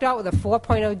you walked out with a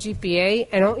 4.0 GPA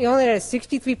and you only had a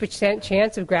 63%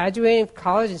 chance of graduating from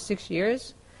college in 6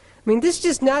 years, I mean, this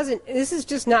is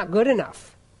just not good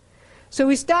enough. So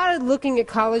we started looking at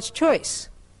college choice.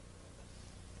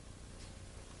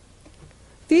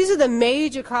 These are the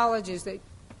major colleges that,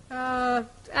 I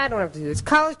don't have to do this.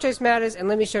 College choice matters, and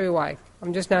let me show you why.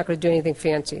 I'm just not going to do anything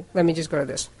fancy. Let me just go to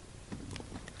this.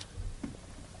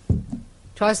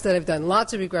 Trust that I've done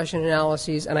lots of regression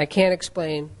analyses, and I can't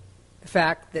explain the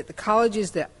fact that the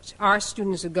colleges that our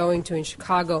students are going to in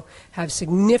Chicago have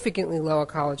significantly lower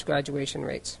college graduation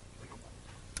rates.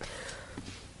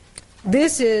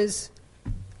 This is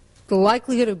the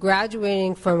likelihood of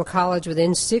graduating from a college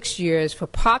within 6 years for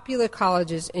popular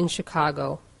colleges in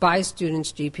Chicago by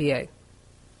students' GPA.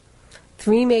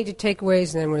 3 major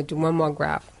takeaways, and then I'm going to do one more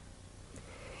graph.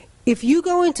 If you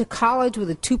go into college with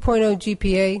a 2.0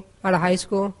 GPA out of high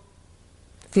school,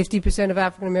 50% of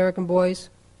African American boys,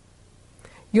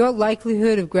 your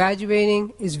likelihood of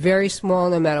graduating is very small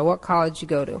no matter what college you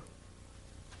go to.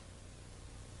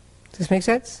 Does this make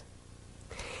sense?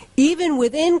 Even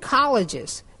within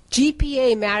colleges,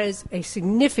 GPA matters a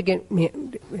significant...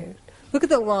 Look at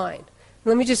the line.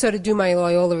 Let me just sort of do my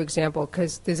Loyola example,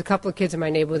 because there's a couple of kids in my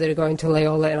neighborhood that are going to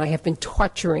Loyola, and I have been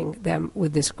torturing them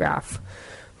with this graph.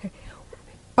 Okay.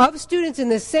 Of students in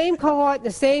the same cohort in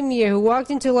the same year who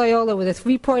walked into Loyola with a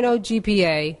 3.0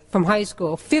 GPA from high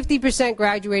school, 50%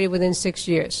 graduated within 6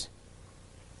 years.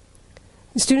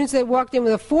 The students that walked in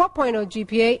with a 4.0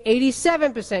 GPA,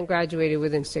 87% graduated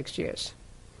within 6 years.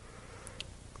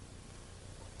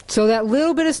 So that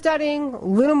little bit of studying, a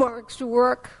little more extra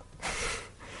work,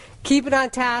 keep it on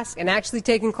task, and actually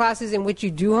taking classes in which you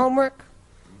do homework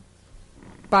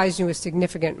buys you a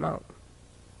significant amount.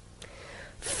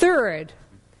 Third,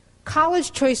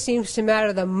 college choice seems to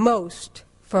matter the most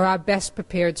for our best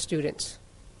prepared students.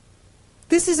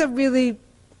 This is a really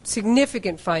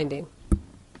significant finding,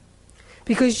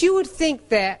 because you would think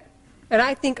that, and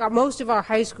I think most of our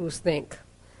high schools think,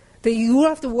 that you don't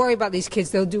have to worry about these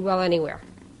kids, they'll do well anywhere.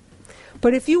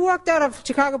 But if you walked out of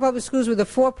Chicago Public Schools with a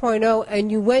 4.0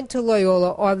 and you went to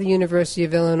Loyola or the University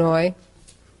of Illinois,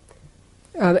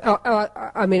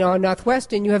 or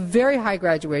Northwestern, you have very high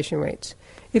graduation rates.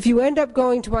 If you end up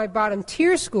going to my bottom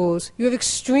tier schools, you have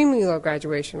extremely low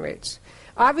graduation rates.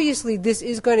 Obviously, this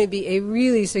is going to be a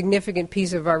really significant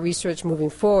piece of our research moving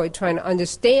forward, trying to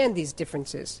understand these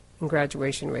differences in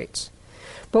graduation rates.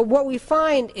 But what we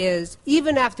find is,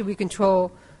 even after we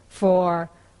control for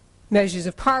measures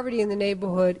of poverty in the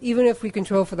neighborhood, even if we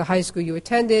control for the high school you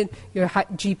attended, your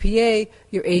GPA,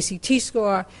 your ACT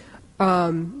score,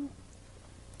 the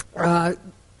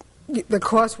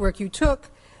coursework you took,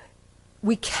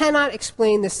 we cannot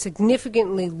explain the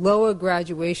significantly lower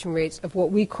graduation rates of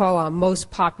what we call our most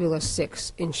popular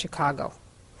 6 in Chicago.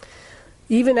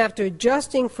 Even after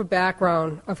adjusting for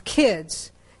background of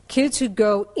kids who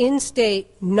go in-state,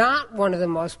 not one of the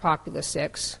most popular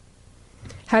 6,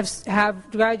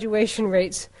 have graduation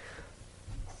rates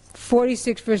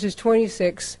 46 versus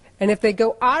 26, and if they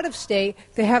go out of state,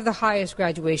 they have the highest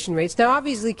graduation rates. Now,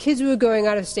 obviously, kids who are going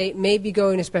out of state may be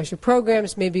going to special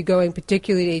programs, may be going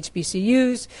particularly to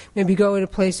HBCUs, may be going to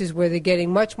places where they're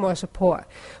getting much more support.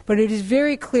 But it is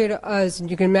very clear to us,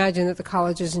 and you can imagine that the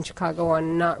colleges in Chicago are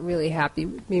not really happy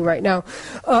with me right now,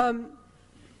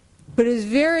 but it is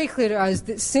very clear to us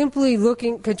that simply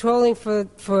controlling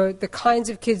for the kinds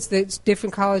of kids that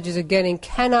different colleges are getting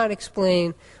cannot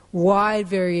explain wide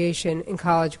variation in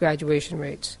college graduation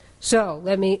rates. So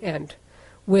let me end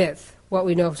with what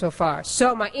we know so far.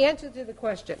 So my answer to the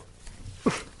question,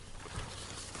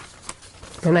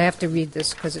 and I have to read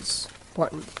this because it's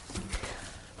important.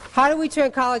 How do we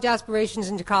turn college aspirations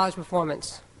into college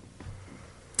performance?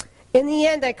 In the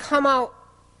end, I come out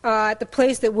at the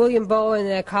place that William Bowen and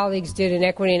their colleagues did in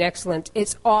Equity and Excellence.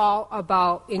 It's all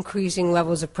about increasing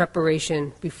levels of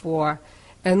preparation before,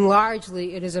 and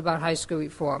largely it is about high school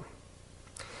reform.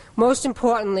 Most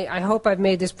importantly, I hope I've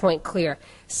made this point clear.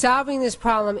 Solving this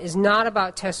problem is not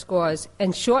about test scores,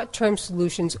 and short-term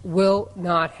solutions will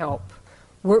not help.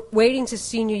 Waiting to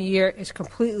senior year is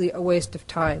completely a waste of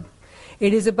time.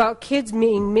 It is about kids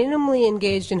being minimally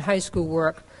engaged in high school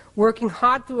work, working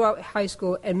hard throughout high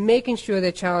school, and making sure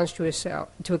they're challenged to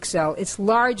excel. It's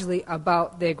largely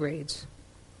about their grades.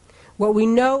 What we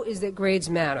know is that grades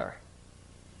matter.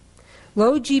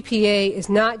 Low GPA is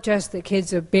not just that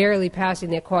kids are barely passing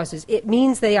their courses. It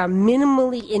means they are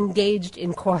minimally engaged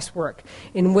in coursework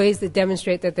in ways that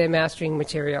demonstrate that they're mastering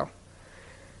material.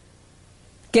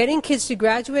 Getting kids to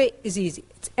graduate is easy.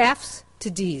 It's F's to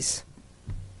D's.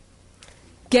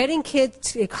 Getting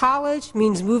kids to college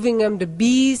means moving them to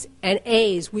B's and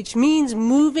A's, which means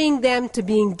moving them to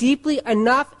being deeply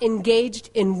enough engaged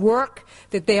in work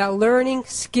that they are learning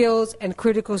skills and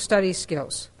critical study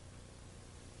skills.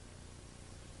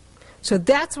 So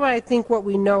that's what I think what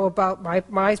we know about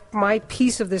my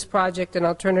piece of this project, and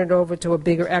I'll turn it over to a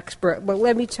bigger expert. But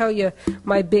let me tell you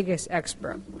my biggest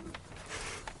expert.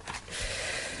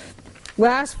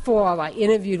 Last fall, I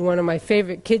interviewed one of my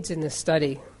favorite kids in this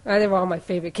study. They're all my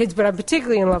favorite kids, but I'm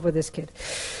particularly in love with this kid.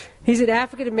 He's an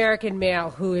African-American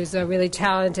male who is a really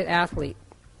talented athlete.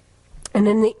 And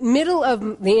in the middle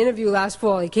of the interview last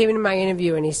fall, he came into my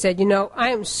interview and he said, you know, I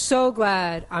am so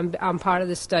glad I'm part of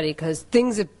this study because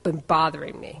things have been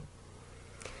bothering me.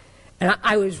 And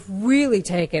I was really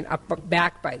taken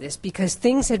aback by this because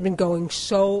things had been going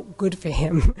so good for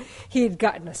him. He had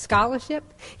gotten a scholarship.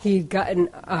 He had gotten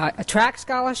a track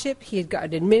scholarship. He had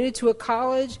gotten admitted to a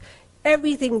college.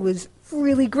 Everything was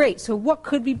really great. So what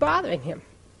could be bothering him?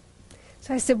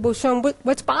 So I said, well, Sean,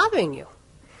 what's bothering you?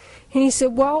 And he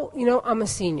said, well, you know, I'm a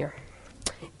senior.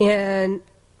 And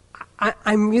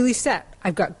I'm really set.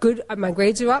 I've got good, my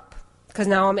grades are up because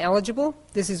now I'm eligible.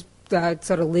 This is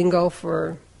sort of lingo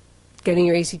for getting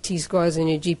your ACT scores and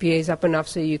your GPAs up enough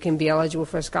so you can be eligible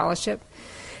for a scholarship.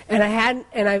 And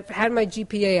I've had my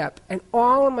GPA up. And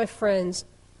all of my friends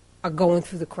are going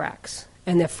through the cracks.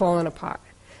 And they're falling apart.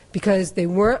 Because they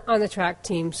weren't on the track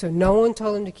team, so no one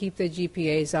told them to keep their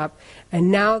GPAs up, and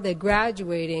now they're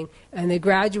graduating, and they're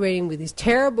graduating with these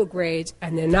terrible grades,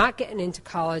 and they're not getting into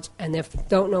college, and they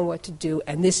don't know what to do,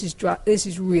 and this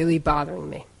is really bothering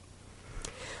me.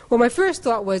 Well, my first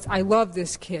thought was, I love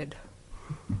this kid.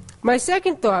 My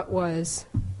second thought was,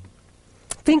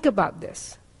 think about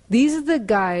this. These are the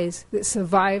guys that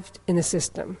survived in the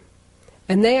system,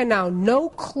 and they are now no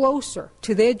closer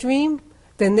to their dream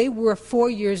than they were 4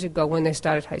 years ago when they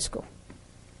started high school.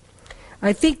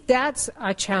 I think that's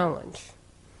our challenge.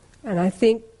 And I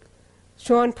think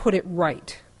Sean put it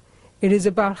right. It is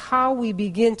about how we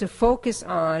begin to focus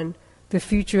on the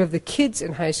future of the kids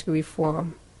in high school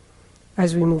reform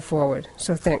as we move forward.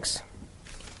 So thanks.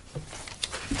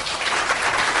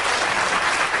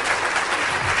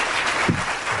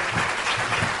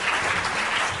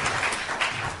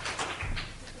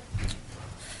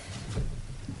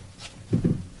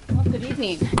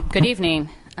 Good evening.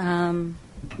 Let me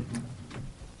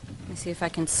see if I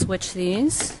can switch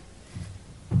these.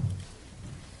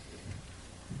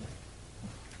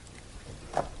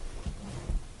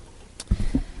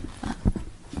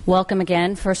 Welcome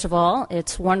again. First of all,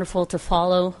 it's wonderful to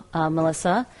follow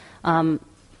Melissa.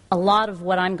 A lot of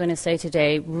what I'm going to say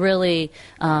today really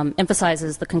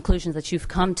emphasizes the conclusions that you've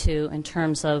come to in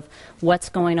terms of what's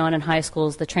going on in high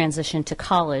schools, the transition to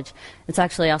college. It's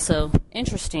actually also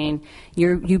interesting,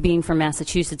 you being from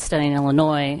Massachusetts studying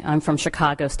Illinois, I'm from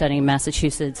Chicago studying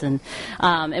Massachusetts, and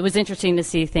it was interesting to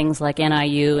see things like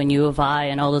NIU and U of I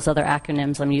and all those other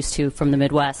acronyms I'm used to from the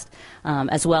Midwest,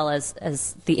 as well as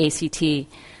the ACT.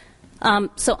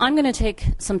 So I'm going to take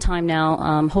some time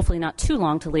now, hopefully not too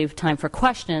long to leave time for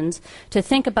questions, to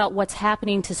think about what's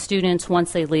happening to students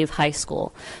once they leave high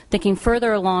school. Thinking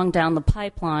further along down the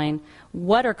pipeline,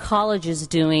 what are colleges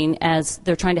doing as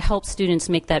they're trying to help students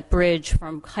make that bridge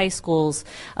from high schools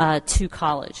to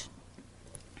college?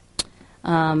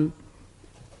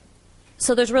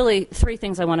 So there's really three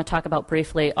things I want to talk about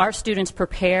briefly. Are students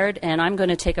prepared? And I'm going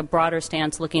to take a broader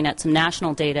stance looking at some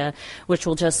national data, which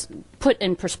will just put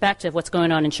in perspective what's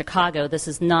going on in Chicago. This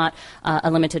is not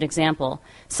a limited example.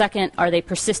 Second, are they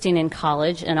persisting in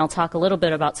college? And I'll talk a little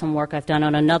bit about some work I've done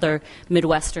on another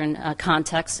Midwestern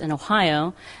context in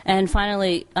Ohio. And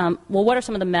finally, well, what are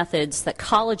some of the methods that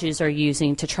colleges are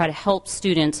using to try to help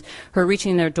students who are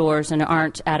reaching their doors and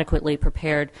aren't adequately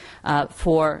prepared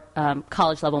for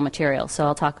college-level material? So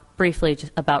I'll talk briefly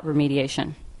about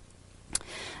remediation.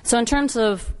 So in terms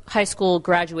of high school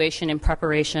graduation and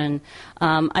preparation,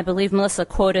 I believe Melissa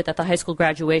quoted that the high school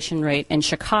graduation rate in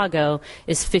Chicago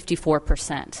is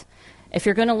 54%. If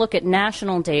you're going to look at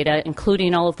national data,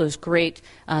 including all of those great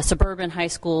suburban high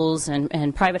schools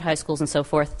and private high schools and so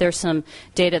forth, there's some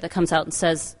data that comes out and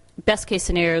says best case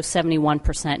scenario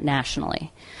 71%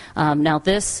 nationally. Now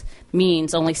this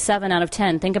means only 7 out of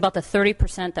 10. Think about the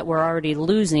 30% that we're already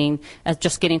losing as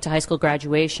just getting to high school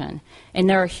graduation. And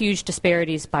there are huge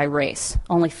disparities by race.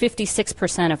 Only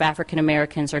 56% of African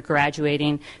Americans are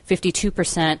graduating,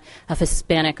 52% of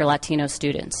Hispanic or Latino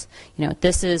students. You know,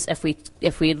 this is, if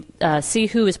we see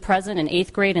who is present in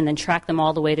 8th grade and then track them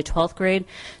all the way to 12th grade,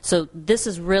 so this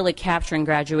is really capturing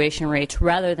graduation rates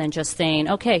rather than just saying,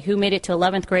 okay, who made it to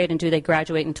 11th grade and do they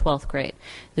graduate in 12th grade?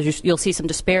 You'll see some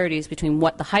disparities between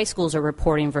what the high schools are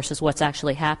reporting versus what's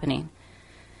actually happening.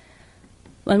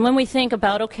 And when we think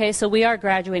about, okay, so we are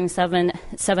graduating 7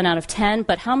 out of 10,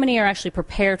 but how many are actually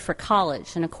prepared for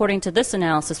college? And according to this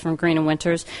analysis from Green and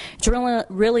Winters, it's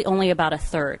really only about a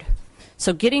third.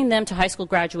 So getting them to high school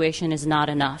graduation is not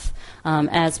enough,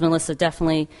 as Melissa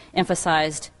definitely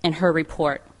emphasized in her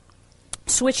report.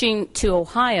 Switching to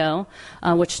Ohio,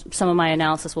 which some of my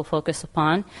analysis will focus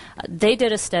upon, they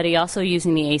did a study also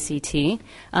using the ACT.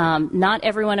 Not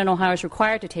everyone in Ohio is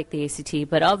required to take the ACT,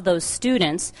 but of those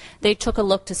students, they took a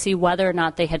look to see whether or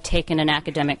not they had taken an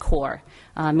academic core,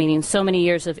 meaning so many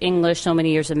years of English, so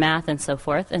many years of math, and so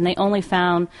forth. And they only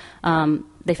found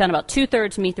about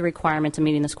 2/3 meet the requirements of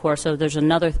meeting this course, so there's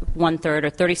another 1/3 or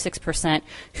 36%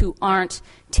 who aren't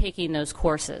taking those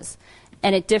courses.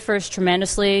 And it differs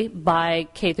tremendously by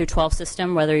K through 12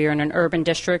 system, whether you're in an urban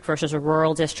district versus a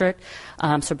rural district,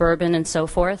 suburban and so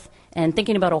forth. And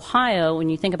thinking about Ohio, when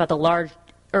you think about the large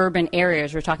urban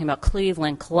areas, we're talking about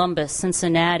Cleveland, Columbus,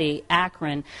 Cincinnati,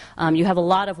 Akron, you have a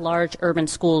lot of large urban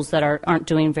schools that aren't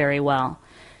doing very well.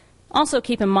 Also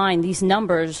keep in mind these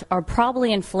numbers are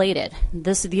probably inflated.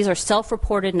 These are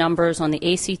self-reported numbers on the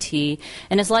ACT,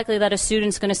 and it's likely that a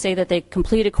student's going to say that they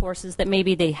completed courses that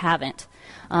maybe they haven't.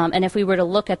 And if we were to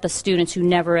look at the students who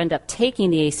never end up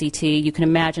taking the ACT, you can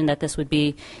imagine that this would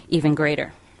be even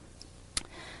greater.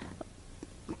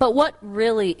 But what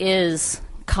really is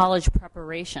college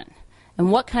preparation?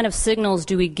 And what kind of signals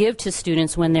do we give to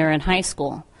students when they're in high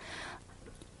school?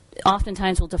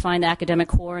 Oftentimes we'll define the academic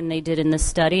core, and they did in this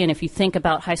study, and if you think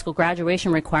about high school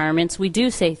graduation requirements, we do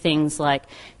say things like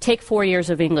take 4 years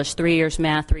of English, 3 years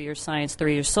math, 3 years science,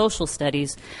 3 years social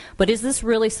studies, but is this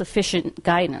really sufficient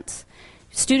guidance?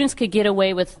 Students could get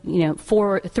away with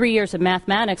 3 years of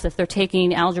mathematics if they're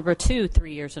taking Algebra 2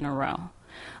 3 years in a row,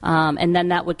 and then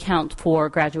that would count for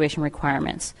graduation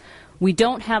requirements. We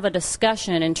don't have a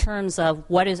discussion in terms of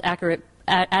what is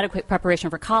adequate preparation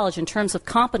for college in terms of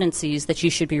competencies that you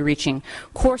should be reaching,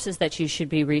 courses that you should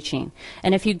be reaching.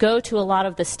 And if you go to a lot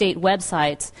of the state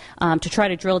websites to try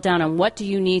to drill down on what do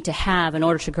you need to have in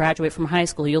order to graduate from high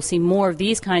school, you'll see more of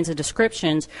these kinds of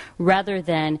descriptions rather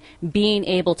than being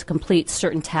able to complete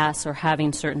certain tasks or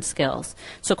having certain skills.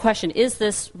 So question, is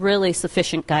this really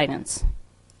sufficient guidance?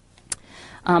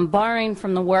 Borrowing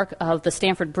from the work of the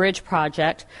Stanford Bridge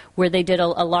Project, where they did a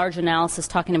large analysis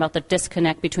talking about the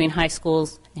disconnect between high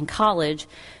schools and college.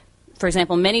 For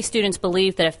example, many students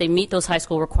believe that if they meet those high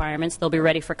school requirements, they'll be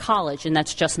ready for college, and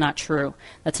that's just not true.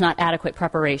 That's not adequate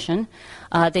preparation.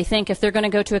 They think if they're going to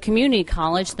go to a community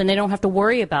college, then they don't have to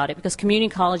worry about it because community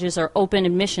colleges are open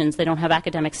admissions. They don't have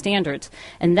academic standards.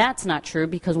 And that's not true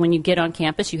because when you get on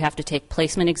campus, you have to take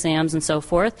placement exams and so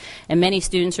forth, and many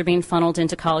students are being funneled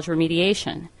into college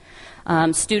remediation.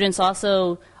 Students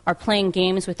also are playing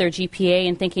games with their GPA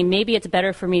and thinking maybe it's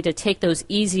better for me to take those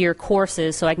easier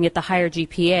courses so I can get the higher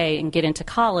GPA and get into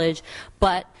college,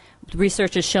 but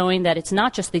research is showing that it's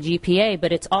not just the GPA,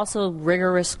 but it's also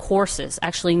rigorous courses,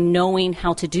 actually knowing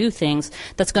how to do things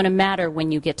that's going to matter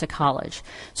when you get to college.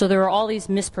 So there are all these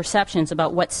misperceptions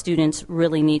about what students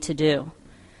really need to do.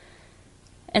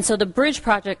 And so the Bridge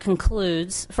Project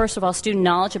concludes, first of all, student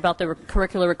knowledge about the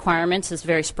curricular requirements is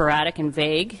very sporadic and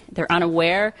vague. They're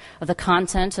unaware of the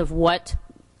content of what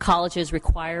colleges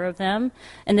require of them.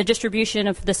 And the distribution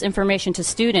of this information to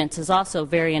students is also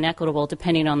very inequitable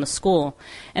depending on the school.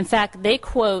 In fact, they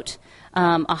quote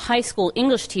a high school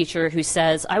English teacher who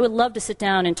says, I would love to sit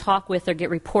down and talk with or get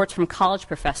reports from college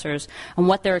professors on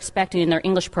what they're expecting in their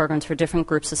English programs for different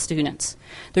groups of students.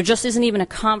 There just isn't even a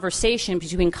conversation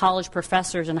between college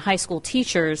professors and high school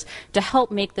teachers to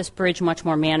help make this bridge much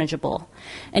more manageable.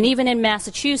 And even in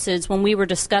Massachusetts, when we were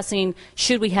discussing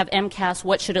should we have MCAS,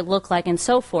 what should it look like, and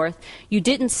so forth, you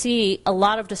didn't see a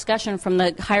lot of discussion from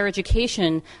the higher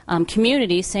education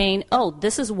community saying, oh,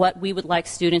 this is what we would like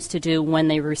students to do when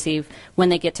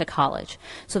they get to college.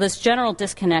 So this general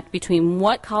disconnect between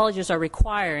what colleges are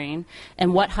requiring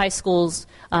and what high schools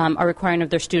are requiring of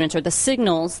their students are the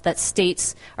signals that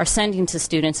states are sending to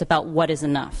students about what is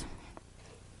enough.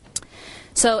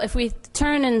 So if we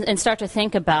turn and start to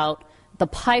think about the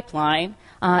pipeline,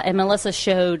 and Melissa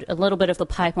showed a little bit of the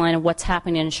pipeline of what's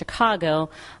happening in Chicago.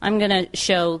 I'm going to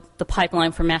show the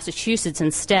pipeline for Massachusetts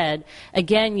instead.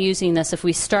 Again, using this, if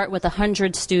we start with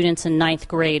 100 students in 9th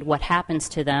grade, what happens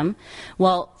to them?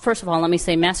 Well, first of all, let me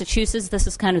say Massachusetts, this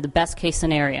is kind of the best case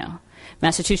scenario.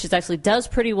 Massachusetts actually does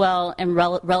pretty well in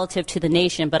relative to the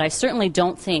nation, but I certainly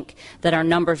don't think that our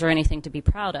numbers are anything to be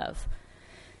proud of.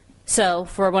 So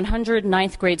for 100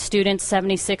 9th grade students,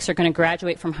 76 are going to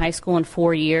graduate from high school in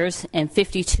 4 years, and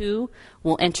 52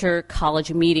 will enter college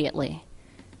immediately.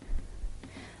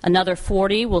 Another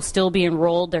 40 will still be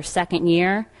enrolled their second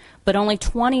year, but only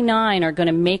 29 are going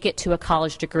to make it to a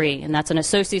college degree, and that's an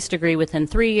associate's degree within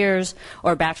 3 years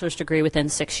or a bachelor's degree within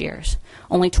 6 years.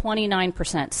 Only 29%.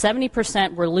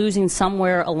 70% we're losing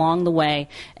somewhere along the way,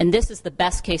 and this is the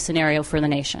best case scenario for the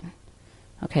nation.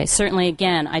 Okay, certainly,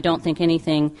 again, I don't think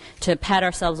anything to pat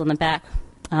ourselves on the back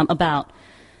about.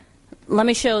 Let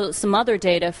me show some other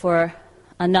data for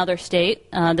another state.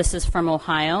 This is from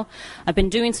Ohio. I've been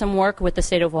doing some work with the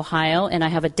state of Ohio, and I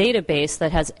have a database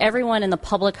that has everyone in the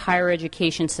public higher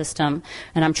education system,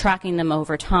 and I'm tracking them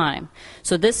over time.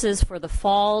 So this is for the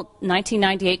fall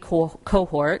 1998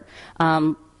 cohort,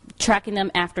 tracking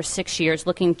them after 6 years,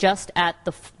 looking just at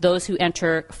those who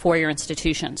enter four-year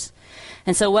institutions.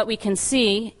 And so what we can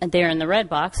see there in the red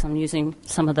box, I'm using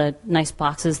some of the nice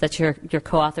boxes that your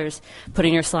co-authors put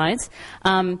in your slides.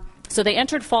 So they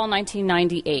entered fall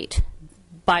 1998.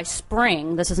 By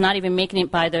spring, this is not even making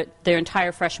it by their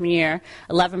entire freshman year,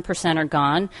 11% are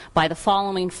gone. By the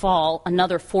following fall,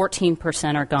 another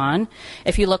 14% are gone.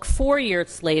 If you look 4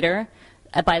 years later,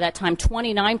 by that time,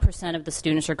 29% of the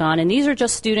students are gone, and these are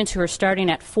just students who are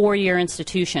starting at four-year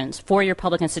institutions, four-year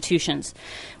public institutions.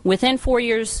 Within 4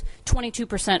 years,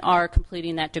 22% are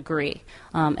completing that degree.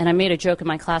 And I made a joke in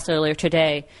my class earlier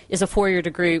today, is a four-year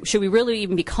degree, should we really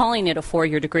even be calling it a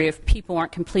four-year degree if people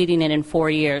aren't completing it in 4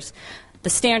 years? The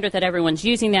standard that everyone's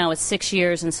using now is 6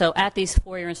 years, and so at these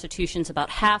four-year institutions, about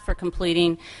half are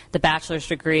completing the bachelor's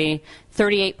degree,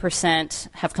 38%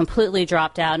 have completely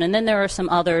dropped out, and then there are some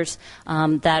others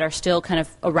that are still kind of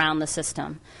around the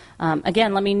system.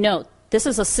 Again, let me note, this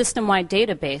is a system-wide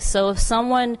database, so if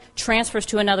someone transfers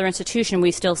to another institution,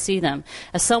 we still see them.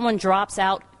 If someone drops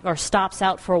out or stops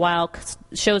out for a while,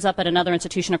 shows up at another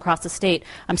institution across the state,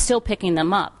 I'm still picking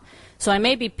them up. So I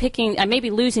may be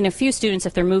losing a few students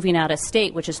if they're moving out of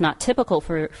state, which is not typical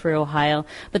for Ohio,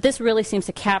 but this really seems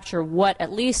to capture what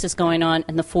at least is going on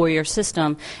in the four-year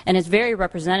system, and is very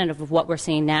representative of what we're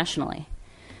seeing nationally.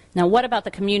 Now, what about the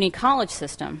community college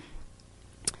system?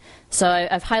 So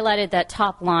I've highlighted that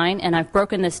top line, and I've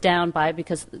broken this down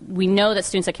because we know that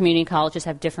students at community colleges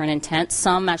have different intents.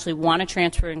 Some actually want to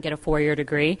transfer and get a four-year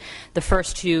degree. The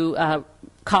first two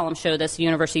columns show this,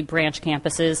 university branch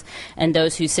campuses, and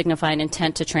those who signify an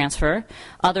intent to transfer.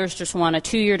 Others just want a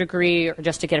 2-year degree or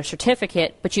just to get a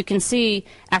certificate, but you can see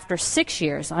after 6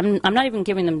 years, I'm not even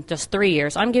giving them just 3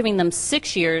 years, I'm giving them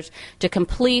 6 years to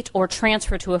complete or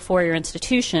transfer to a four-year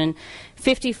institution.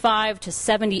 55 to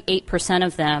 78%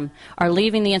 of them are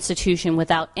leaving the institution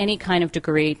without any kind of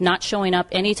degree, not showing up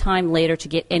any time later to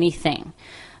get anything.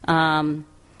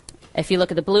 If you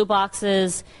look at the blue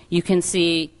boxes, you can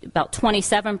see about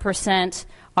 27%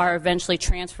 are eventually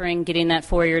transferring, getting that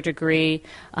four-year degree,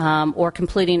 or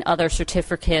completing other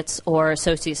certificates or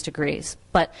associate's degrees.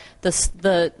 But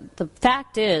the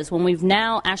fact is, when we've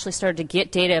now actually started to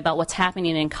get data about what's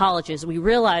happening in colleges, we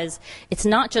realize it's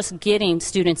not just getting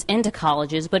students into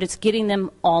colleges, but it's getting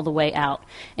them all the way out.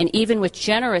 And even with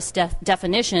generous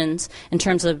definitions in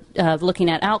terms of looking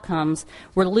at outcomes,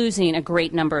 we're losing a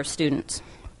great number of students.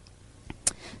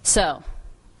 So,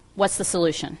 what's the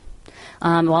solution?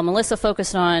 While Melissa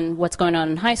focused on what's going on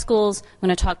in high schools, I'm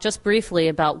going to talk just briefly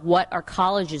about what our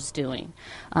college is doing.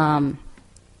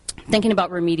 Thinking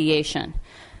about remediation.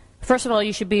 First of all,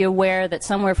 you should be aware that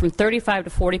somewhere from 35 to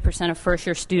 40% of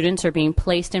first-year students are being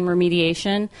placed in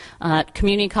remediation.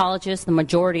 Community colleges, the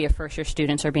majority of first-year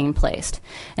students are being placed.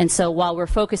 And so while we're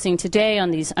focusing today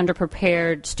on these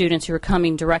underprepared students who are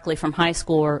coming directly from high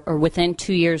school or within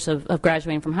 2 years of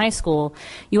graduating from high school,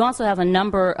 you also have a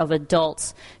number of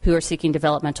adults who are seeking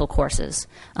developmental courses.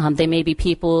 They may be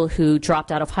people who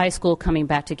dropped out of high school coming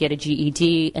back to get a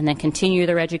GED and then continue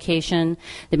their education.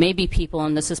 There may be people,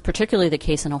 and this is particularly the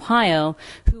case in Ohio,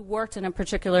 who worked in a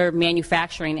particular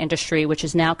manufacturing industry which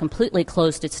has now completely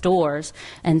closed its doors,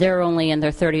 and they're only in their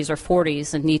 30s or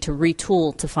 40s and need to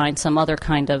retool to find some other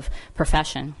kind of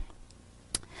profession.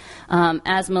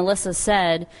 As Melissa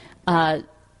said,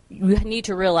 you need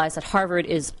to realize that Harvard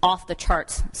is off the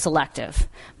charts selective.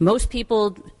 Most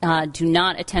people do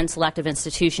not attend selective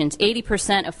institutions.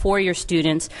 80% of four-year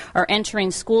students are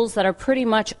entering schools that are pretty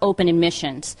much open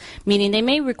admissions, meaning they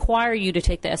may require you to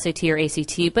take the SAT or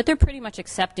ACT, but they're pretty much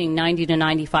accepting 90 to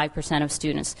 95% of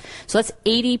students. So that's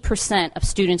 80% of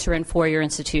students who are in four-year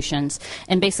institutions,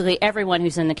 and basically everyone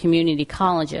who's in the community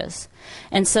colleges.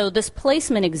 And so this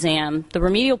placement exam, the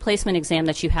remedial placement exam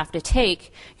that you have to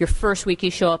take your first week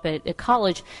you show up at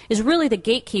college, is really the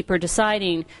gatekeeper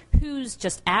deciding who's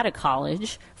just out of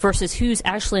college versus who's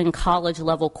actually in college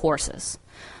level courses.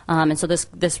 And so this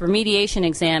remediation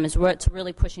exam is what's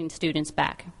really pushing students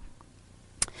back.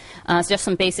 It's just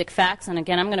some basic facts, and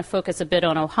again I'm going to focus a bit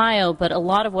on Ohio, but a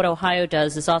lot of what Ohio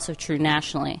does is also true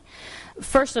nationally.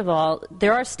 First of all,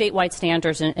 there are statewide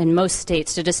standards in most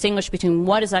states to distinguish between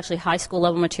what is actually high school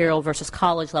level material versus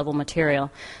college level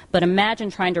material. But imagine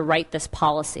trying to write this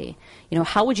policy. You know,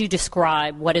 how would you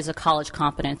describe what is a college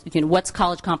competence? You know, what's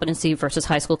college competency versus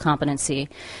high school competency?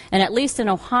 And at least in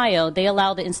Ohio, they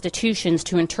allow the institutions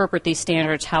to interpret these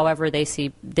standards however they see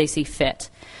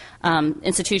fit.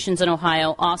 Institutions in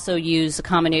Ohio also use a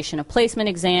combination of placement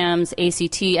exams,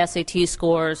 ACT, SAT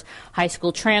scores, high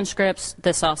school transcripts.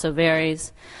 This also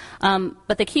varies.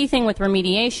 But the key thing with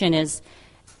remediation is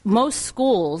most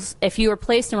schools, if you are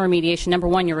placed in remediation, number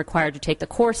one, you're required to take the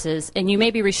courses, and you may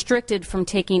be restricted from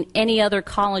taking any other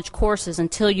college courses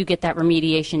until you get that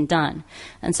remediation done.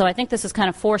 And so I think this is kind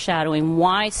of foreshadowing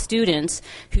why students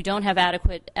who don't have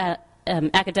adequate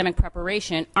academic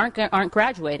preparation aren't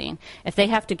graduating. If they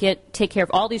have to take care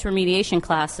of all these remediation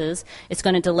classes, it's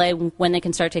going to delay when they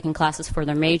can start taking classes for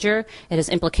their major. It has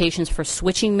implications for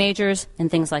switching majors and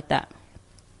things like that.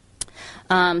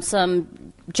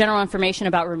 Some general information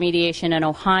about remediation in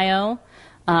Ohio.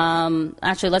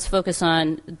 Actually, let's focus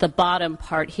on the bottom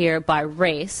part here by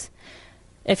race.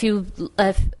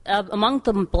 Among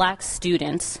the black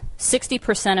students,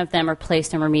 60% of them are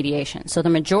placed in remediation. So the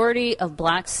majority of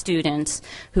black students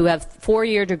who have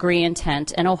four-year degree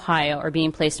intent in Ohio are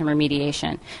being placed in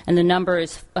remediation. And the number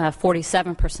is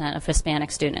 47% of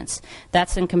Hispanic students.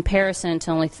 That's in comparison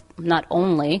to not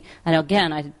only, and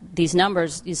again, these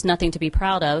numbers is nothing to be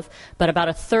proud of, but about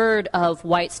a third of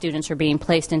white students are being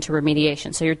placed into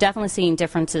remediation. So you're definitely seeing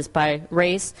differences by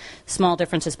race, small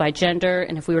differences by gender,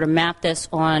 and if we were to map this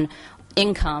on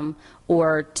income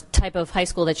or type of high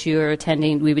school that you are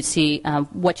attending, we would see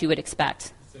what you would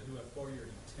expect.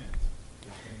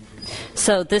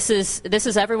 So this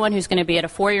is everyone who's going to be at a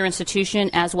four-year institution,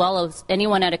 as well as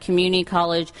anyone at a community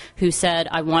college who said,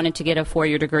 I wanted to get a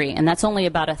four-year degree. And that's only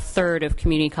about a third of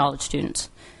community college students.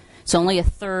 So only a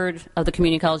third of the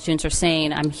community college students are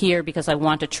saying, I'm here because I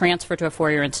want to transfer to a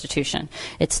four-year institution.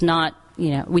 It's not,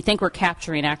 we think we're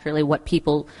capturing accurately what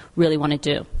people really want to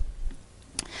do.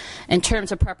 In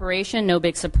terms of preparation, no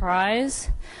big surprise.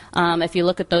 If you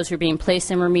look at those who are being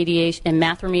placed in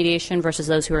math remediation versus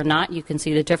those who are not, you can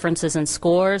see the differences in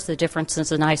scores, the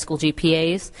differences in high school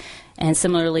GPAs, and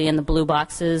similarly in the blue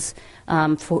boxes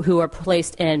who are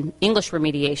placed in English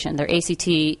remediation, their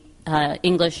ACT,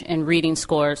 English and reading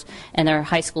scores, and their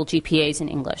high school GPAs in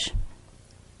English.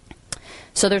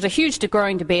 So there's a huge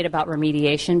growing debate about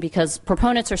remediation because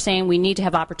proponents are saying we need to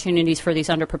have opportunities for these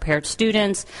underprepared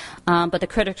students, but the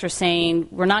critics are saying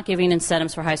we're not giving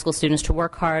incentives for high school students to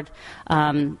work hard.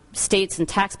 States and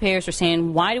taxpayers are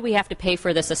saying, why do we have to pay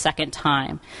for this a second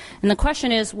time? And the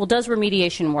question is, well, does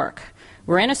remediation work?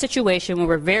 We're in a situation where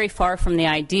we're very far from the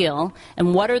ideal,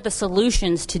 and what are the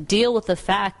solutions to deal with the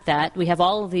fact that we have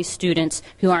all of these students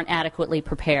who aren't adequately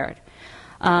prepared?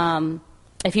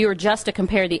 If you were just to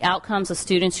compare the outcomes of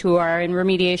students who are in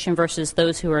remediation versus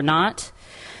those who are not,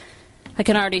 I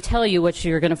can already tell you what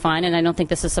you're going to find, and I don't think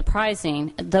this is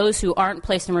surprising. Those who aren't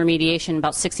placed in remediation,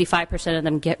 about 65% of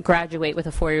them graduate with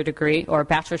a four-year degree or a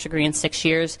bachelor's degree in 6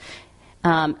 years.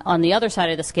 On the other side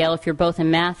of the scale, if you're both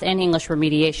in math and English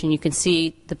remediation, you can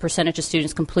see the percentage of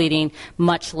students completing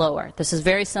much lower. This is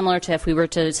very similar to if we were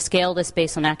to scale this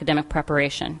based on academic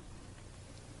preparation.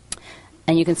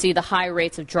 And you can see the high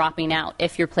rates of dropping out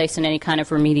if you're placed in any kind of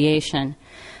remediation.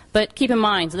 But keep in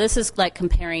mind, this is like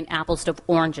comparing apples to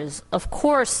oranges. Of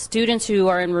course, students who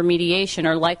are in remediation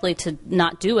are likely to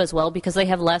not do as well because they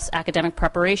have less academic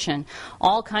preparation.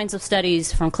 All kinds of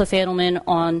studies from Cliff Edelman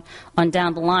on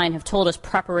down the line have told us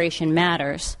preparation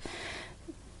matters.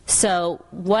 So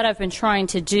what I've been trying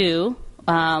to do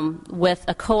with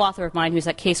a co-author of mine who's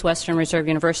at Case Western Reserve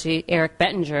University, Eric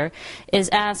Bettinger, is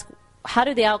ask, how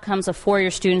do the outcomes of four-year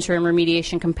students who are in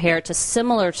remediation compare to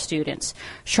similar students?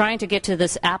 Trying to get to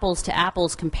this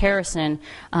apples-to-apples comparison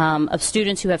of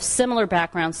students who have similar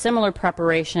backgrounds, similar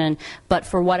preparation, but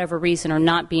for whatever reason are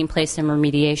not being placed in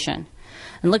remediation.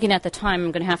 And looking at the time,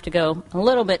 I'm going to have to go a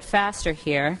little bit faster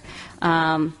here.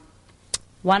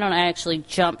 Why don't I actually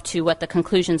jump to what the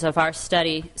conclusions of our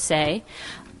study say?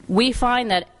 We find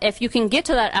that if you can get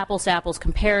to that apples-to-apples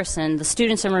comparison, the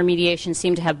students in remediation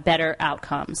seem to have better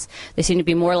outcomes. They seem to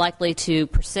be more likely to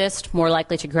persist, more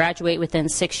likely to graduate within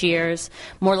 6 years,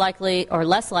 more likely or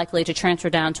less likely to transfer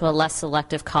down to a less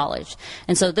selective college.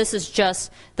 And so this is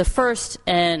just the first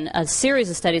in a series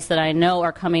of studies that I know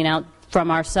are coming out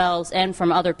from ourselves and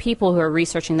from other people who are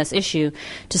researching this issue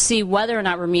to see whether or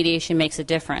not remediation makes a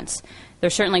difference.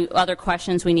 There's certainly other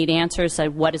questions we need answers,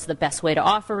 like what is the best way to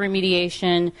offer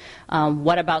remediation?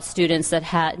 What about students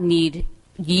that need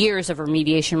years of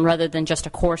remediation rather than just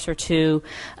a course or two?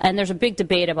 And there's a big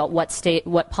debate about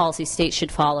what policy states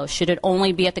should follow. Should it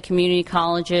only be at the community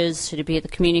colleges? Should it be at the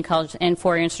community colleges and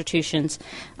four-year institutions?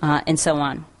 And so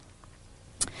on.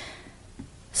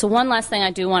 So one last thing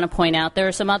I do want to point out, there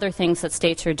are some other things that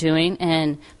states are doing,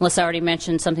 and Melissa already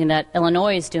mentioned something that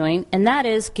Illinois is doing, and that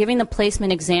is giving the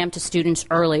placement exam to students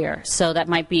earlier. So that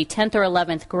might be 10th or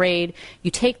 11th grade.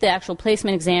 You take the actual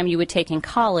placement exam you would take in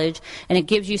college, and it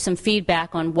gives you some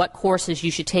feedback on what courses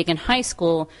you should take in high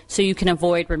school so you can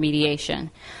avoid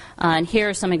remediation. And here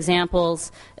are some examples.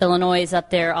 Illinois is up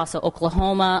there, also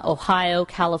Oklahoma, Ohio,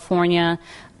 California.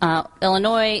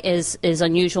 Illinois is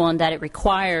unusual in that it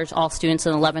requires all students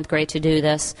in 11th grade to do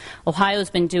this. Ohio's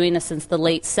been doing this since the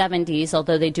late 70s,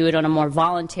 although they do it on a more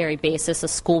voluntary basis. The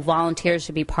school volunteers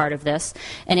to be part of this.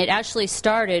 And it actually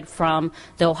started from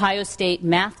the Ohio State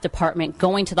math department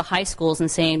going to the high schools and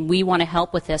saying, we want to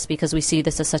help with this because we see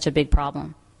this as such a big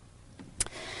problem.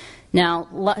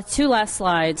 Now, two last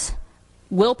slides.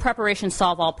 Will preparation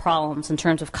solve all problems in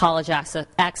terms of college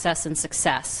access and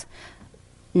success?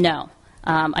 No.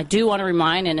 I do want to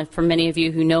remind, and for many of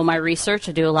you who know my research,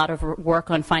 I do a lot of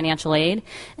work on financial aid,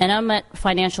 and unmet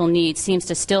financial need seems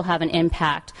to still have an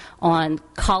impact on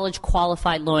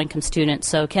college-qualified low-income students.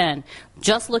 So again,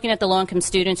 just looking at the low-income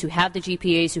students who have the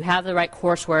GPAs, who have the right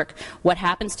coursework, what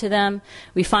happens to them?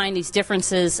 We find these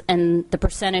differences in the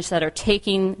percentage that are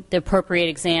taking the appropriate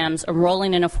exams,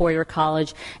 enrolling in a four-year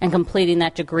college, and completing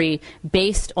that degree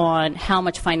based on how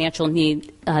much financial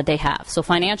need they have. So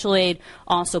financial aid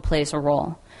also plays a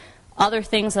role. Other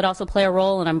things that also play a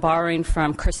role, and I'm borrowing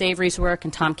from Chris Avery's work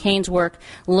and Tom Kane's work,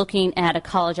 looking at a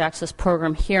college access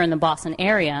program here in the Boston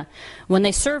area. When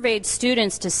they surveyed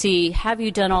students to see, have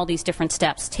you done all these different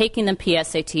steps, taking the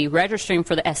PSAT, registering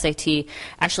for the SAT,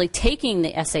 actually taking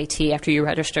the SAT after you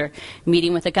register,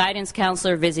 meeting with a guidance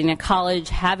counselor, visiting a college,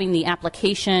 having the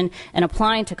application, and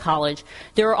applying to college,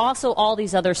 there are also all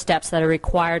these other steps that are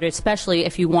required, especially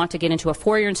if you want to get into a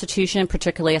four-year institution,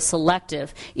 particularly a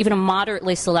selective, even a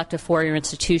moderately selective four-year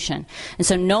institution. And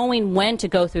so knowing when to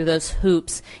go through those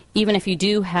hoops, even if you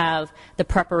do have the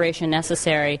preparation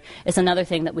necessary, is another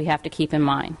thing that we have to keep in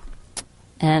mind.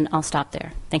 And I'll stop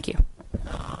there. Thank you.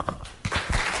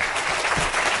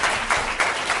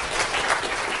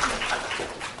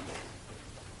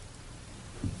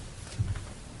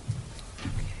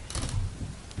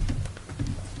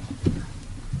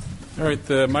 All right,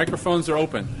 the microphones are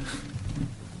open.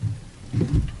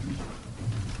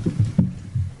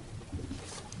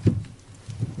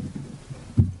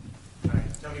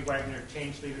 Wagner,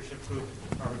 Change Leadership Group,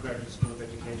 Harvard Graduate School of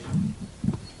Education.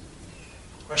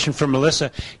 Question for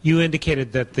Melissa. You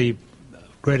indicated that the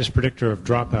greatest predictor of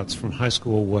dropouts from high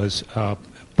school was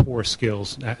poor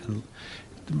skills.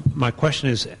 My question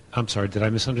is, I'm sorry, did I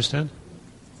misunderstand?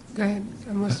 Go ahead,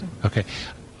 I'm listening. Okay.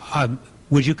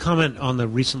 Would you comment on the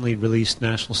recently released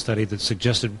national study that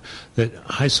suggested that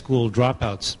high school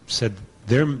dropouts said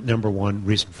their number one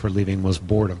reason for leaving was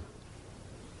boredom?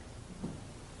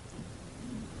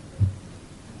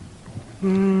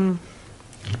 I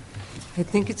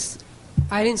think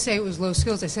I didn't say it was low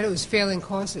skills, I said it was failing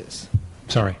courses.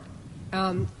 Sorry.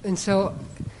 And so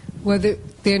whether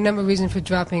their number reason for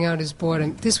dropping out is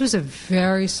boredom. This was a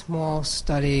very small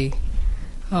study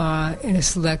in a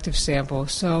selective sample.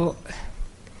 So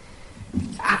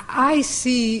I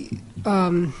see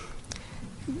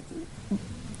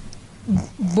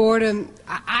boredom.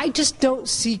 I just don't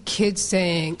see kids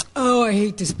saying, oh, I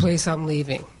hate this place, I'm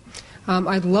leaving.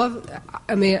 I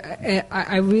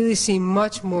really see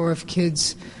much more of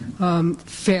kids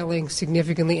failing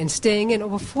significantly and staying in.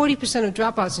 Over 40% of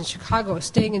dropouts in Chicago are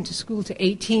staying into school to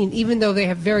 18, even though they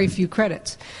have very few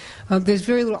credits. There's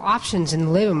very little options in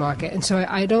the labor market, and so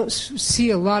I don't see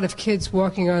a lot of kids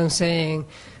walking around saying,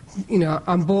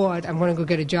 I'm bored, I'm going to go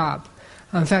get a job.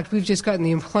 In fact, we've just gotten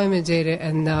the employment data,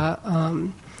 and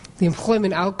the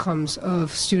employment outcomes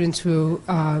of students who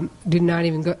did not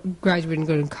even graduate and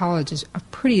go to college are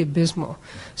pretty abysmal.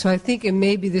 So I think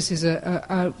maybe this is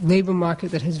a labor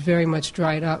market that has very much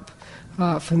dried up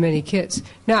for many kids.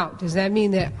 Now, does that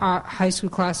mean that our high school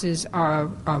classes are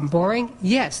boring?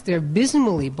 Yes, they're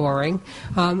abysmally boring.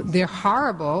 They're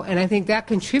horrible, and I think that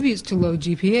contributes to low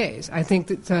GPAs. I think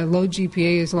that low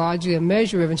GPA is largely a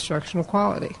measure of instructional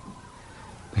quality.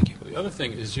 Thank you. The other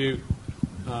thing is you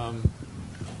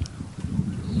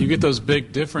get those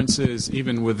big differences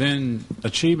even within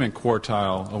achievement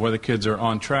quartile of whether kids are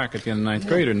on track at the end of ninth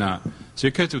grade or not. So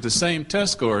your kids with the same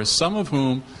test scores, some of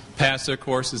whom pass their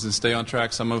courses and stay on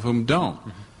track, some of whom don't.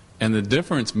 And the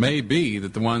difference may be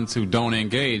that the ones who don't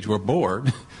engage were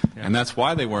bored, and that's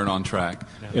why they weren't on track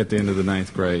at the end of the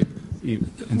ninth grade.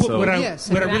 And so, what I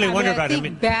really wonder about, I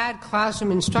think bad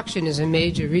classroom instruction is a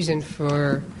major reason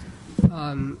for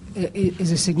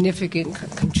is a significant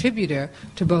contributor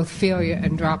to both failure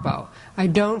and dropout. I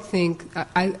don't think,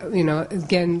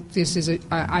 again,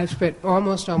 I've spent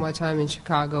almost all my time in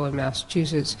Chicago and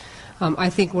Massachusetts. I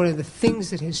think one of the things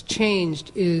that has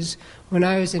changed is when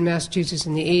I was in Massachusetts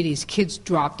in the 80s, kids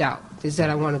dropped out. They said,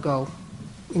 I want to go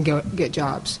and get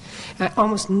jobs. And I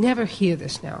almost never hear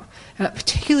this now.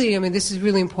 Particularly, this is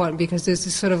really important because there's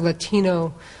this sort of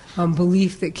Latino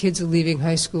belief that kids are leaving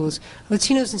high schools.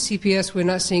 Latinos in CPS, we're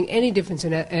not seeing any difference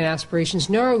in aspirations,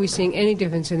 nor are we seeing any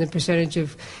difference in the percentage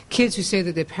of kids who say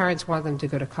that their parents want them to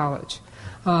go to college.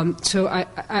 So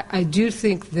I do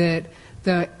think that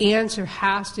the answer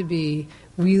has to be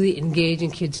really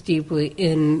engaging kids deeply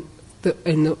in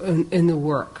the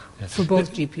work for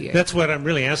both GPA. That's what I'm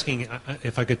really asking.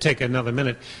 If I could take another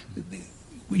minute.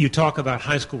 You talk about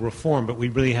high school reform, but we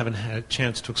really haven't had a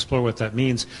chance to explore what that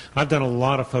means. I've done a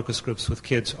lot of focus groups with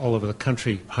kids all over the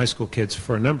country, high school kids,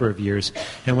 for a number of years.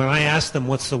 And when I ask them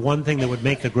what's the one thing that would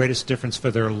make the greatest difference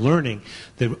for their learning,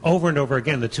 over and over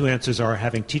again, the two answers are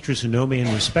having teachers who know me and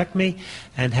respect me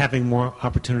and having more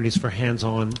opportunities for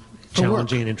hands-on,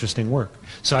 challenging and interesting work.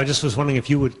 So I just was wondering if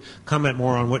you would comment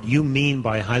more on what you mean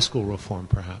by high school reform,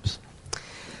 perhaps.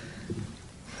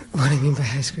 What do I mean by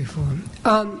high school reform?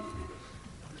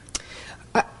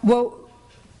 Well,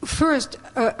 first,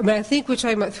 I think we're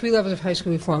talking about 3 levels of high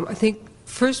school reform. I think,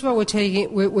 first of all,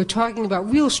 we're talking about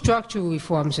real structural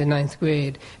reforms in ninth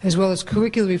grade, as well as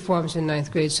curricular reforms in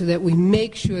ninth grade, so that we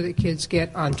make sure that kids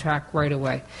get on track right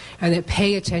away and that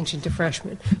pay attention to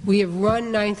freshmen. We have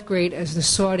run ninth grade as the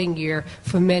sorting year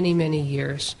for many, many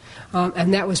years,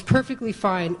 and that was perfectly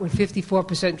fine when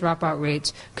 54% dropout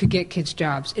rates could get kids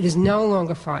jobs. It is no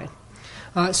longer fine.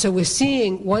 So we're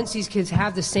seeing, once these kids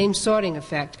have the same sorting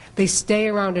effect, they stay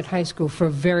around in high school for a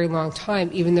very long time,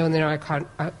 even though they're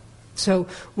not. So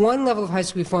one level of high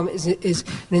school reform is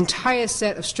an entire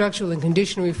set of structural and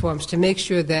conditional reforms to make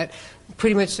sure that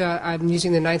pretty much I'm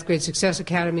using the ninth grade Success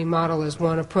Academy model as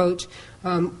one approach.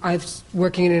 I'm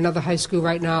working in another high school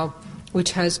right now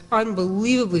which has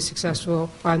unbelievably successful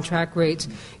on-track rates,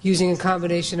 using a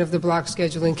combination of the block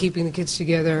scheduling, keeping the kids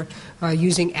together,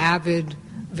 using AVID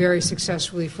very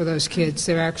successfully for those kids.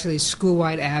 They're actually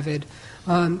school-wide AVID.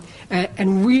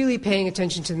 And really paying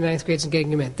attention to the ninth grades and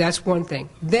getting them in. That's one thing.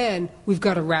 Then we've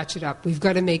got to ratchet up. We've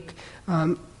got to make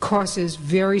courses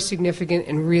very significant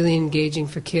and really engaging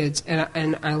for kids.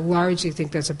 And I largely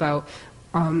think that's about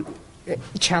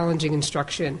challenging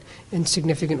instruction in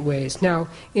significant ways. Now,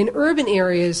 in urban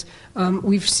areas,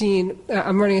 we've seen,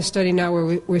 I'm running a study now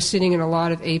where we're sitting in a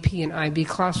lot of AP and IB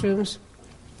classrooms.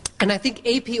 And I think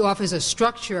AP offers a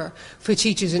structure for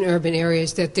teachers in urban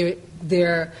areas that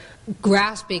they're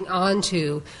grasping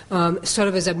onto sort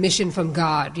of as a mission from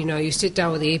God. You know, you sit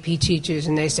down with the AP teachers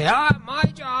and they say, my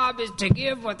job is to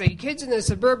give what the kids in the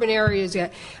suburban areas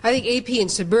get. I think AP in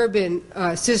suburban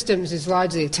systems is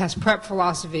largely a test prep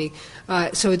philosophy,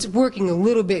 so it's working a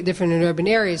little bit different in urban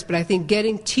areas, but I think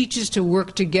getting teachers to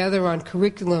work together on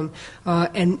curriculum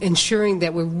and ensuring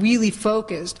that we're really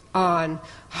focused on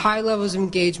high levels of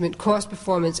engagement, course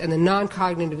performance, and the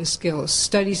non-cognitive skills,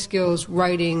 study skills,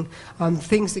 writing,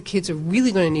 things that kids are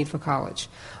really going to need for college.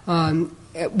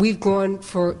 We've gone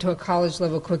to a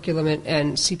college-level curriculum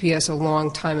and CPS a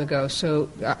long time ago, so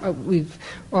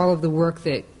all of the work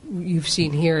that you've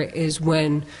seen here is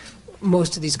when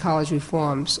most of these college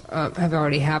reforms have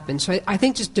already happened. So I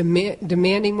think just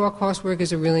demanding more coursework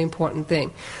is a really important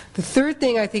thing. The third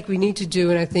thing I think we need to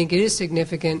do, and I think it is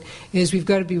significant, is we've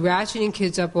got to be ratcheting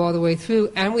kids up all the way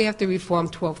through, and we have to reform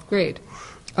 12th grade.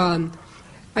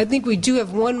 I think we do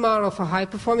have one model for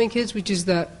high-performing kids, which is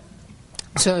the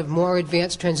sort of more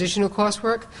advanced transitional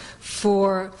coursework.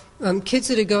 For kids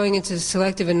that are going into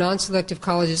selective and non-selective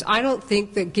colleges, I don't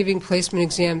think that giving placement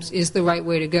exams is the right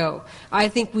way to go. I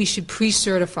think we should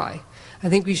pre-certify. I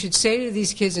think we should say to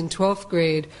these kids in 12th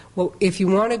grade, well, if you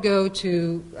want to go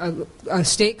to a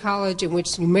state college in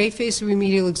which you may face a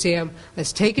remedial exam,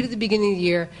 let's take it at the beginning of the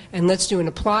year and let's do an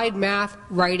applied math,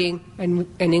 writing, and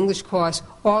English course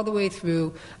all the way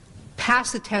through.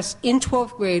 Pass the test in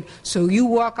 12th grade so you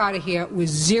walk out of here with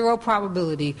zero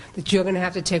probability that you're going to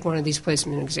have to take one of these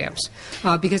placement exams.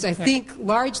 Because I think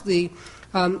largely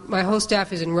my whole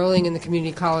staff is enrolling in the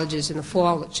community colleges in the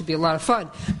fall. It should be a lot of fun.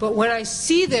 But when I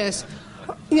see this,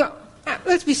 you know,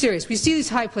 let's be serious. We see these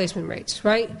high placement rates,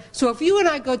 right? So if you and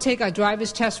I go take our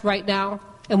driver's test right now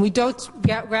and we don't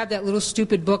grab that little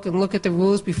stupid book and look at the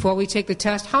rules before we take the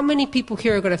test, how many people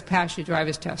here are going to pass your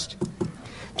driver's test?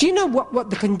 Do you know what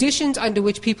the conditions under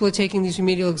which people are taking these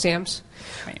remedial exams?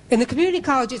 Right. In the community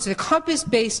college, it's a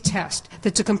compass-based test.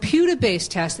 That's a computer-based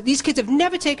test that these kids have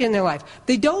never taken in their life.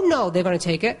 They don't know they're going to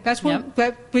take it. That's what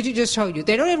Bridget just told you.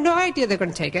 They don't have no idea they're going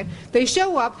to take it. They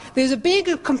show up. There's a bank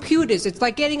of computers. It's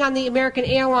like getting on the American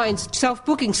Airlines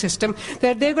self-booking system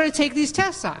that they're going to take these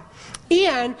tests on.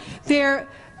 And they're,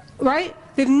 right?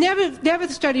 They've never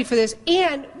studied for this.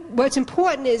 And what's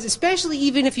important is, especially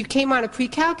even if you came out of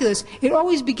pre-calculus, it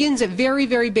always begins at very,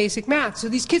 very basic math. So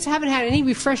these kids haven't had any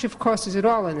refresher courses at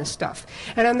all in this stuff.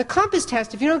 And on the compass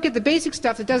test, if you don't get the basic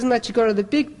stuff, it doesn't let you go to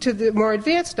the more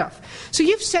advanced stuff. So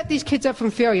you've set these kids up from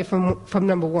failure from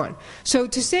number one. So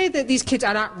to say that these kids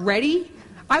are not ready,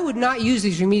 I would not use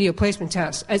these remedial placement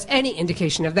tests as any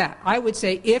indication of that. I would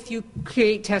say if you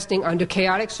create testing under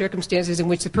chaotic circumstances in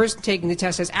which the person taking the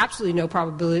test has absolutely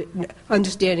no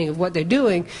understanding of what they're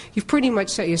doing, you've pretty much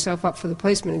set yourself up for the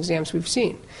placement exams we've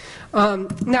seen.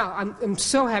 Now, I'm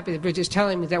so happy that Bridget's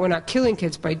telling me that we're not killing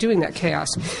kids by doing that chaos.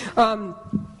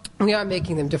 We are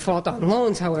making them default on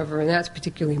loans, however, and that's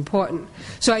particularly important.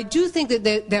 So I do think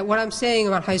that what I'm saying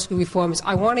about high school reform is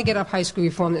I want to get up high school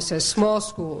reform that says small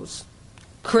schools,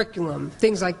 curriculum,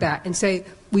 things like that, and say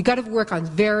we've got to work on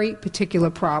very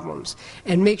particular problems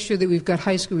and make sure that we've got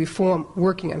high school reform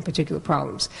working on particular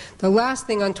problems. The last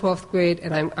thing on 12th grade,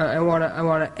 and I want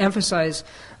to emphasize,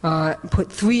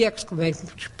 put 3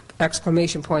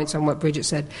 exclamation points on what Bridget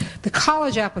said. The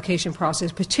college application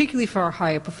process, particularly for our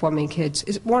higher performing kids,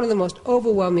 is one of the most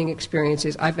overwhelming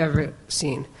experiences I've ever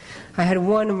seen. I had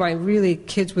one of my really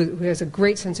kids who has a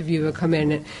great sense of humor come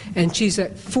in, and she's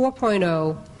at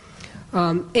 4.0,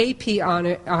 AP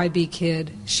honor IB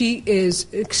kid. She is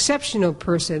an exceptional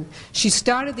person. She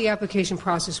started the application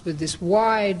process with this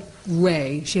wide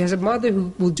array. She has a mother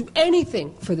who will do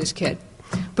anything for this kid,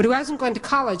 but who hasn't gone to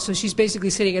college, so she's basically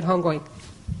sitting at home going,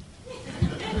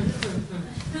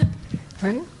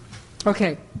 right?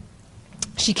 Okay.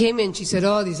 She came in, she said,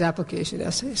 oh, these application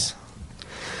essays.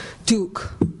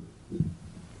 Duke,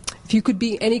 if you could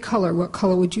be any color, what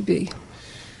color would you be?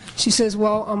 She says,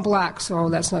 well, I'm black, so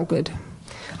that's not good.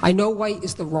 I know white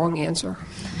is the wrong answer.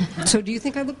 So do you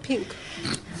think I look pink?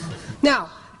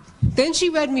 Now, then she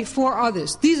read me 4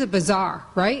 others. These are bizarre,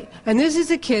 right? And this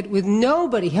is a kid with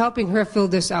nobody helping her fill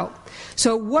this out.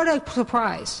 So what a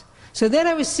surprise. So then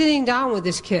I was sitting down with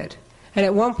this kid. And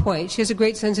at one point, she has a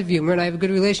great sense of humor, and I have a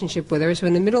good relationship with her. So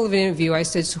in the middle of an interview, I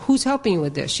said, so who's helping you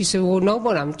with this? She said, well, no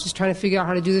one. I'm just trying to figure out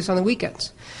how to do this on the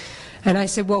weekends. And I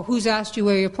said, well, who's asked you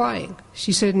where you're applying?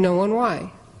 She said, no one.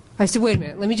 Why? I said, wait a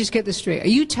minute, let me just get this straight. Are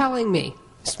you telling me,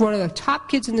 it's one of the top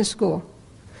kids in the school,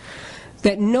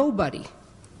 that nobody,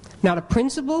 not a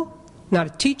principal, not a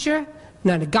teacher,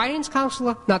 not a guidance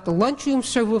counselor, not the lunchroom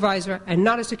supervisor, and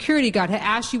not a security guard had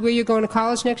asked you where you're going to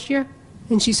college next year?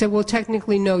 And she said, well,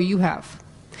 technically, no, you have.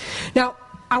 Now,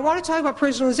 I want to talk about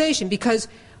personalization because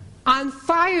on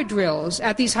fire drills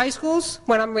at these high schools,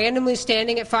 when I'm randomly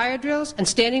standing at fire drills and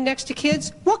standing next to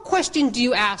kids, what question do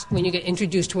you ask when you get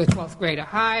introduced to a 12th grader?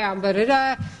 Hi, I'm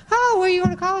da-da-da. Oh, where are you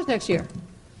going to college next year?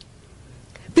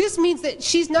 This means that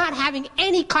she's not having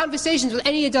any conversations with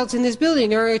any adults in this building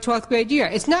during her 12th grade year.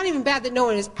 It's not even bad that no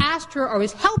one has asked her or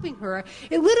is helping her.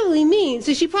 It literally means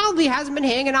that she probably hasn't been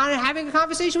hanging on and having a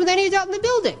conversation with any adult in the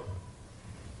building.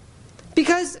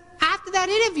 Because after that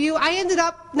interview, I ended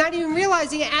up not even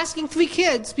realizing it, asking 3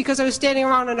 kids, because I was standing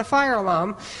around on a fire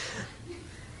alarm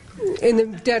in the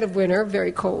dead of winter,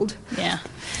 very cold, Yeah.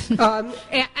 and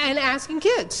asking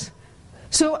kids.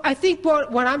 So I think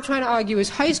what I'm trying to argue is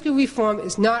high school reform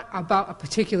is not about a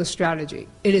particular strategy.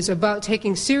 It is about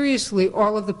taking seriously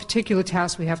all of the particular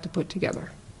tasks we have to put together.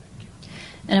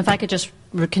 And if I could just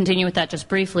continue with that just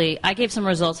briefly, I gave some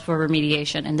results for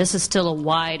remediation, and this is still a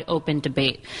wide open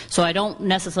debate. So I don't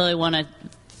necessarily want to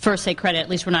first take credit, at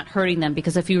least we're not hurting them,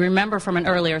 because if you remember from an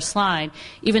earlier slide,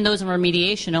 even those in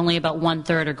remediation, only about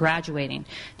 1/3 are graduating.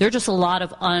 There's just a lot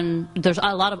of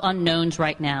unknowns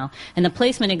right now, and the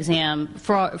placement exam,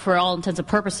 for all intents and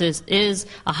purposes, is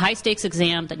a high-stakes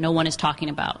exam that no one is talking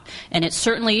about, and it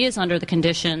certainly is under the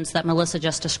conditions that Melissa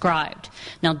just described.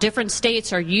 Now, different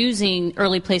states are using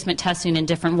early placement testing in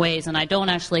different ways, and I don't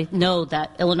actually know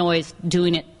that Illinois is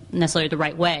doing it necessarily the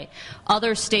right way.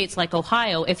 Other states like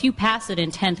Ohio, if you pass it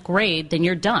in 10th grade, then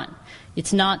you're done.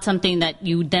 It's not something that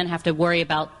you then have to worry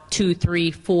about 2,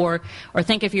 3, 4, or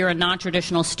think if you're a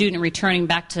non-traditional student returning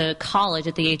back to college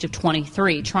at the age of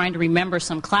 23, trying to remember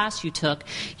some class you took,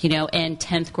 you know, in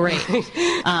 10th grade.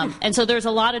 And so there's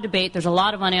a lot of debate, there's a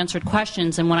lot of unanswered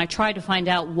questions, and when I tried to find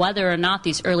out whether or not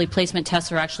these early placement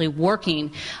tests are actually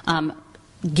working,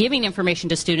 giving information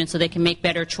to students so they can make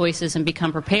better choices and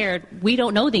become prepared, we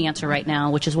don't know the answer right now,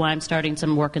 which is why I'm starting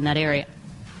some work in that area.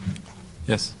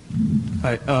 Yes.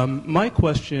 Hi. My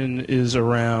question is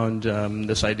around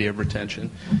this idea of retention.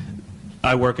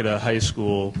 I work at a high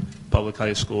school, public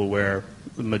high school, where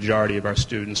the majority of our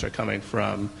students are coming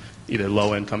from either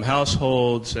low-income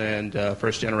households and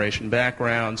first-generation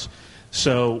backgrounds.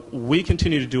 So we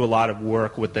continue to do a lot of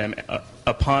work with them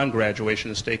upon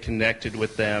graduation to stay connected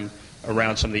with them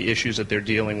around some of the issues that they're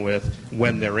dealing with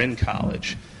when they're in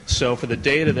college. So for the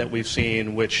data that we've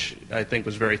seen, which I think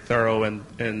was very thorough and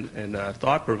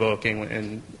thought-provoking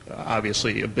and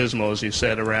obviously abysmal, as you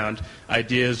said, around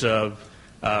ideas of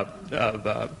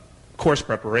course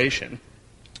preparation,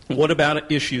 what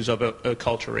about issues of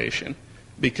acculturation?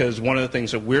 Because one of the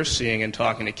things that we're seeing and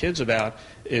talking to kids about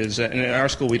is, and in our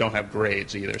school we don't have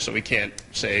grades either, so we can't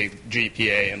say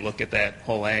GPA and look at that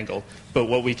whole angle. But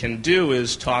what we can do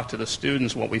is talk to the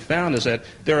students. What we found is that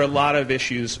there are a lot of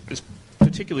issues,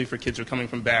 particularly for kids who are coming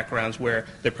from backgrounds where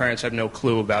their parents have no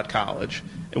clue about college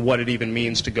and what it even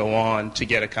means to go on to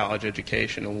get a college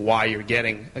education and why you're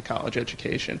getting a college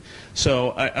education.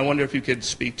 So I wonder if you could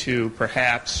speak to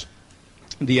perhaps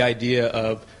the idea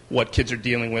of what kids are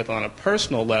dealing with on a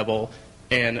personal level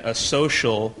and a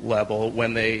social level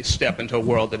when they step into a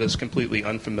world that is completely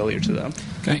unfamiliar to them.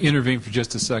 Can I intervene for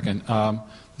just a second?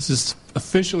 This is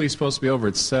officially supposed to be over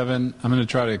at 7. I'm going to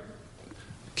try to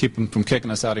keep them from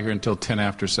kicking us out of here until 10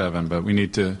 after 7, but we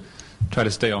need to try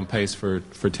to stay on pace for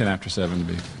 10 after 7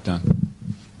 to be done.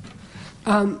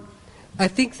 I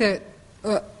think that,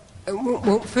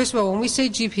 well, first of all, when we say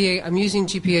GPA, I'm using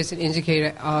GPA as an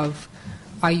indicator of,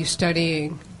 are you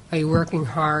studying? Are you working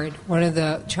hard? One of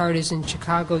the charters in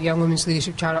Chicago, Young Women's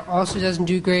Leadership Charter, also doesn't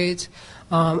do grades.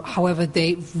 However,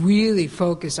 they really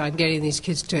focus on getting these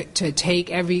kids to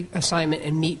take every assignment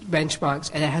and meet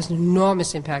benchmarks, and it has an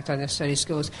enormous impact on their study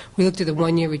skills. We looked at the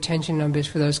one-year retention numbers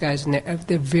for those guys, and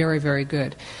they're very, very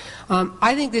good.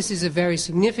 I think this is a very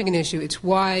significant issue. It's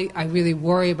why I really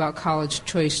worry about college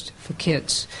choice for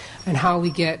kids and how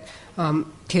we get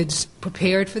kids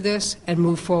prepared for this and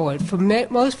move forward. For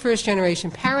most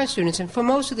first-generation parent students, and for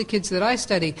most of the kids that I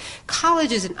study,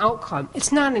 college is an outcome.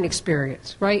 It's not an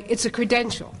experience, right? It's a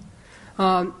credential.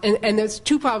 And there's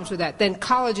two problems with that. Then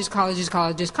college is college is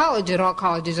college is college, and all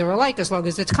colleges are alike as long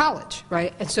as it's college,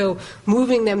 right? And so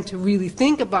moving them to really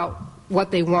think about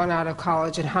what they want out of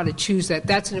college and how to choose that,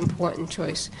 that's an important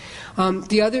choice.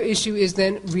 The other issue is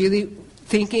then really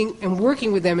thinking and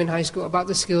working with them in high school about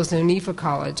the skills they need for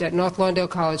college. At North Lawndale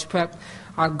College Prep,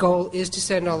 our goal is to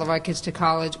send all of our kids to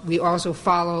college. We also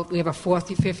follow, we have a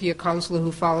fifth-year counselor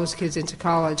who follows kids into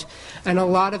college. And a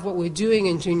lot of what we're doing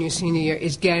in junior, senior year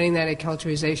is getting that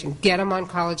acculturation. Get them on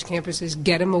college campuses,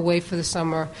 get them away for the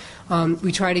summer.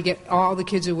 We try to get all the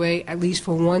kids away at least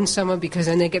for one summer because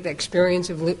then they get the experience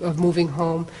of moving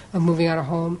home, of moving out of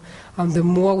home. The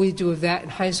more we do of that in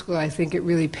high school, I think it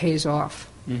really pays off.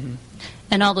 Mm-hmm.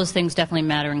 And all those things definitely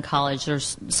matter in college.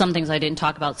 There's some things I didn't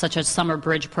talk about, such as summer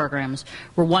bridge programs,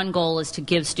 where one goal is to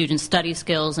give students study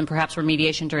skills and perhaps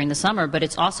remediation during the summer, but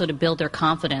it's also to build their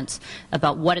confidence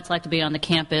about what it's like to be on the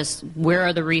campus, where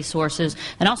are the resources,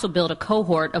 and also build a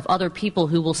cohort of other people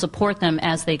who will support them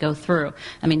as they go through.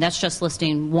 I mean, that's just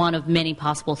listing one of many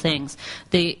possible things.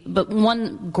 But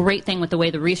one great thing with the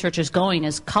way the research is going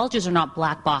is colleges are not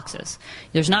black boxes.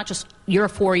 There's not just you're a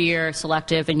 4-year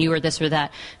selective and you are this or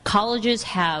that. Colleges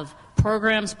have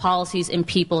programs, policies, and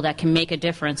people that can make a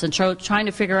difference. And trying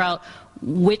to figure out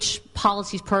which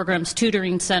policies, programs,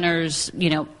 tutoring centers,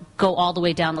 go all the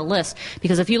way down the list.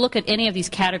 Because if you look at any of these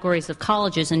categories of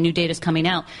colleges and new data is coming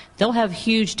out, they'll have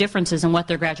huge differences in what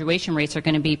their graduation rates are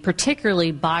going to be,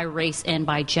 particularly by race and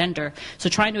by gender. So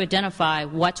trying to identify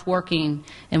what's working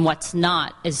and what's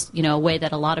not is, a way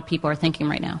that a lot of people are thinking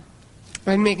right now.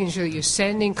 And making sure that you're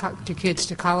sending your kids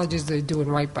to colleges that are doing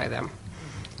right by them.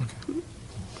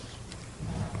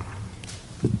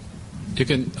 You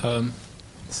can,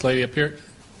 this lady up here,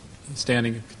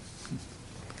 standing.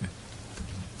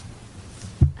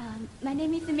 My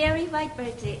name is Mary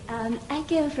Whitebird. I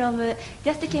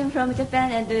just came from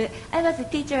Japan, and I was a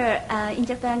teacher in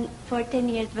Japan for 10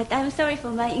 years, but I'm sorry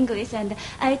for my English, and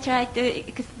I try to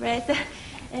express,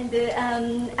 and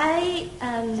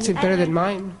Is it better than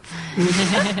mine?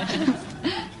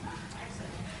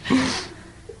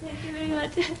 Thank you very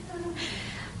much.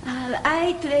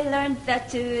 I today learned that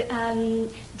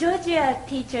Georgia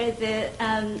teachers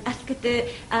asked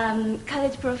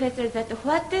college professors that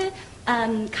what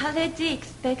college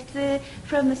expects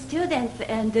from students,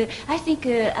 and I think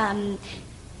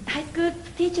high school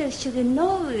teachers should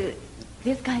know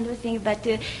this kind of thing, but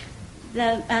they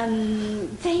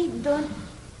don't.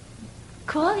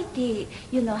 Quality,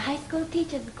 high school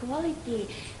teachers' quality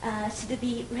should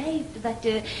be raised, but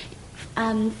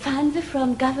funds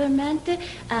from government,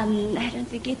 I don't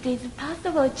think it is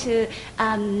possible to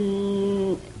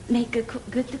make a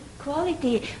good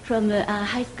quality from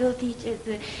high school teachers.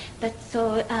 But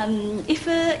so if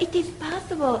it is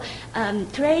possible,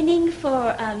 training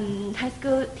for high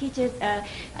school teachers are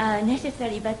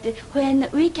necessary, but when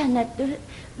we cannot do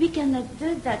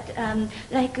that,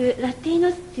 like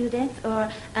Latino students or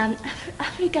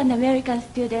African American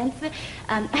students,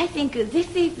 I think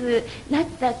this is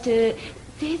not that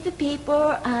these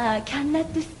people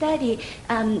cannot study.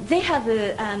 They have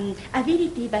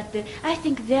ability, but I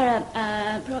think there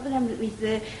are problems with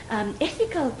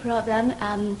ethical problem.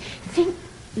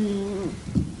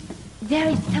 There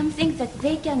is something that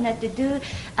they cannot do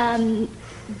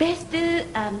best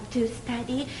to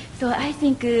study. So I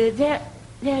think there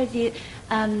is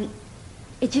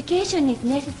education is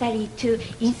necessary to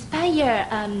inspire.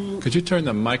 Could you turn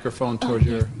the microphone toward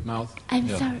your mouth? I'm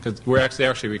sorry. Because we're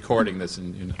actually recording this,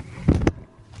 and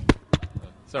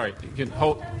sorry, you can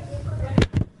hold.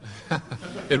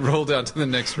 It rolled down to the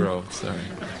next row. Sorry,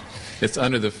 it's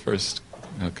under the first.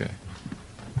 Okay.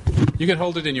 You can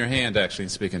hold it in your hand, actually,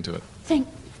 and speak into it. Thank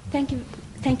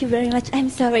you very much. I'm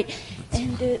sorry,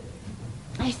 and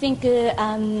I think.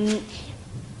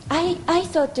 I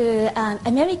thought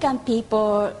American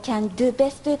people can do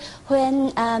best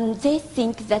when they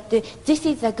think that this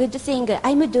is a good thing,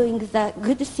 I'm doing the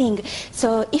good thing.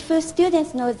 So if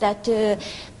students know that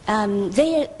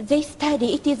they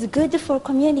study, it is good for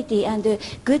community and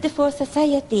good for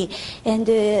society. And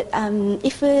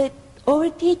if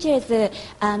all teachers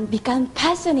become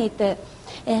passionate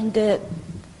and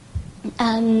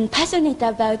passionate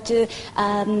about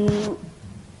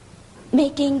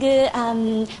making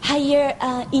higher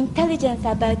intelligence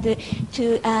about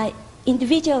to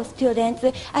individual students,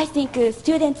 I think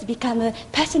students become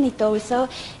passionate also.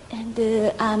 And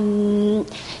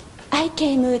I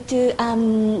came to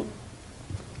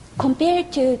compare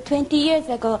to 20 years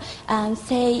ago,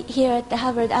 say here at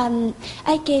Harvard,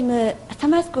 I came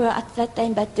summer school at that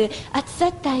time, but at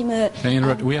that time... Can I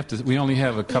interrupt? We only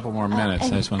have a couple more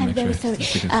minutes. I just want to make sure. Very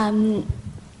sorry.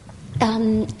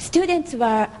 Students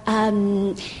were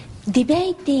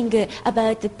debating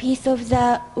about the piece of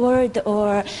the world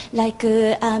or like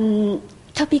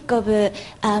topic of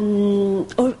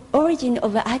origin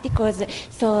of articles.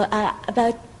 So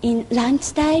about in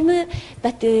lunchtime,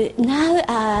 but now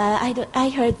I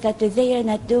heard that they are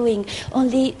not doing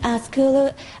only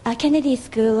Kennedy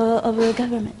School of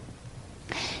Government.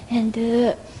 And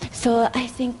so I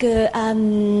think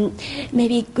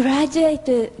maybe graduate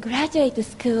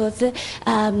schools will.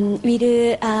 Do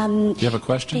you have a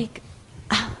question?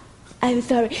 I'm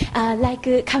sorry.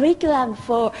 Like curriculum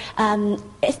for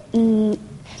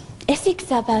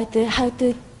ethics about how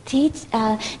to teach,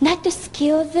 not the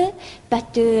skills,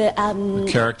 but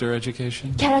character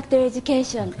education. Character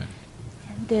education. Okay.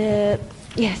 And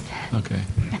yes. Okay.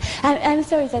 I'm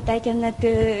sorry that I cannot.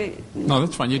 No,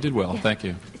 that's fine. You did well. Yeah. Thank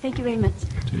you. Thank you very much.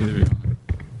 To either of you.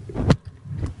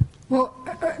 Well,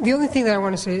 the only thing that I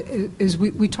want to say is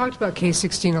we talked about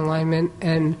K-16 alignment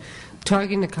and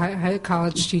talking to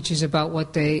college teachers about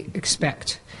what they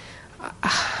expect.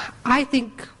 I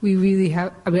think we really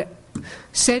have.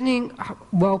 Sending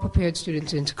well-prepared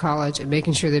students into college and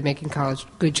making sure they're making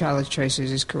good college choices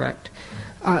is correct.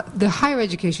 The higher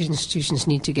education institutions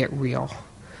need to get real.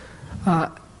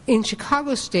 In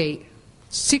Chicago State,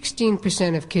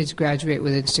 16% of kids graduate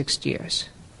within 6 years.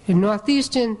 In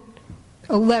Northeastern,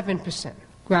 11%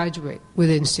 graduate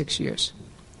within 6 years.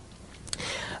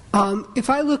 If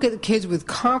I look at the kids with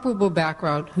comparable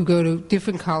background who go to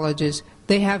different colleges,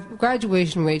 they have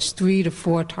graduation rates 3 to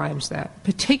 4 times that,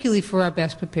 particularly for our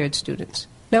best prepared students.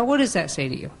 Now, what does that say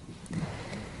to you?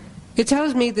 It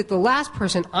tells me that the last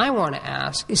person I want to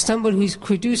ask is somebody who's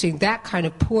producing that kind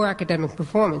of poor academic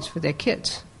performance for their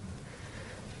kids.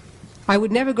 I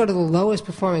would never go to the lowest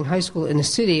performing high school in the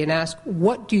city and ask,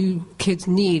 what do kids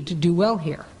need to do well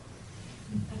here?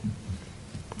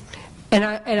 And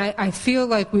I feel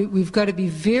like we've got to be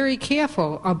very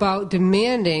careful about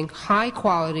demanding high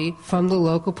quality from the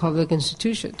local public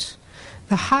institutions.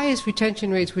 The highest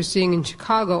retention rates we're seeing in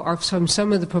Chicago are from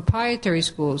some of the proprietary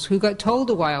schools who got told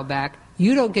a while back,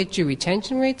 you don't get your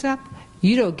retention rates up,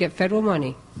 you don't get federal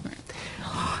money.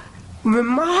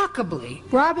 Remarkably,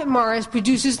 Robert Morris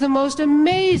produces the most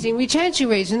amazing retention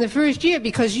rates in the first year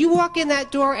because you walk in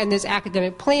that door and there's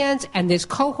academic plans and there's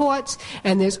cohorts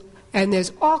and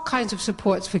there's all kinds of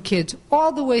supports for kids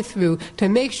all the way through to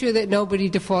make sure that nobody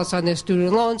defaults on their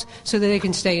student loans so that they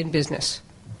can stay in business.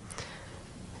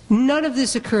 None of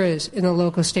this occurs in the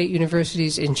local state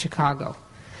universities in Chicago.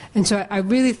 And so I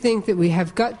really think that we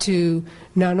have got to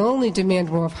not only demand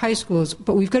more of high schools,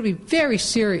 but we've got to be very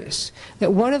serious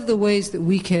that one of the ways that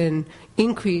we can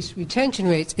increase retention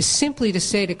rates is simply to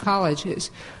say to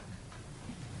colleges,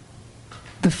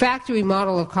 the factory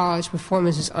model of college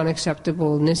performance is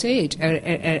unacceptable in this age,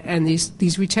 and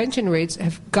these retention rates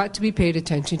have got to be paid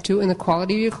attention to, and the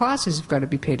quality of your classes have got to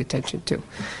be paid attention to.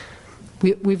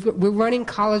 We're running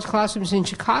college classrooms in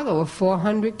Chicago of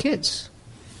 400 kids.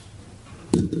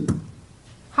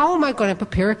 How am I going to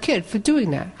prepare a kid for doing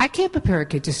that? I can't prepare a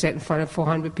kid to sit in front of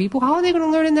 400 people. How are they going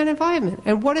to learn in that environment?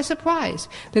 And what a surprise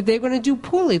that they're going to do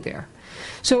poorly there.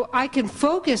 So I can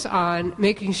focus on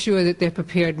making sure that they're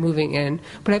prepared moving in,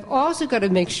 but I've also got to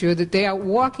make sure that they are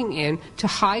walking in to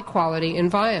high-quality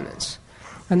environments.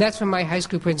 And that's from my high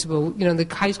school principal. You know,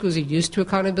 the high schools are used to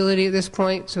accountability at this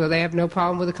point, so they have no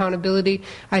problem with accountability.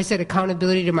 I said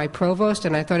accountability to my provost,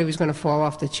 and I thought he was going to fall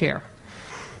off the chair.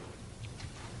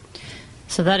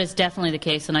 So that is definitely the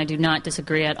case, and I do not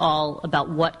disagree at all about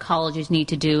what colleges need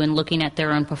to do in looking at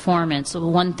their own performance. So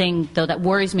one thing, though, that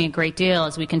worries me a great deal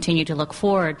as we continue to look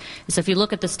forward is if you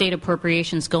look at the state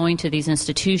appropriations going to these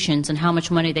institutions and how much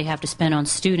money they have to spend on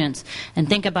students, and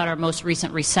think about our most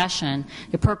recent recession,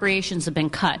 the appropriations have been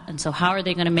cut. And so how are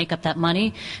they going to make up that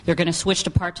money? They're going to switch to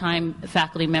part-time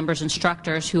faculty members,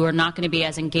 instructors who are not going to be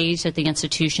as engaged at the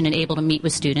institution and able to meet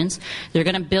with students. They're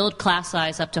going to build class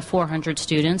size up to 400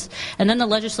 students. And then the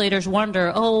legislators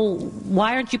wonder, oh,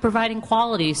 why aren't you providing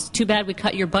quality? It's too bad we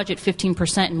cut your budget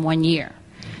 15% in 1 year.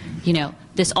 You know,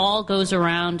 this all goes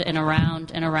around and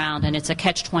around and around, and it's a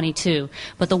catch-22.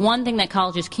 But the one thing that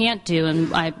colleges can't do,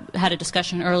 and I had a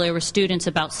discussion earlier with students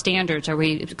about standards, are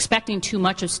we expecting too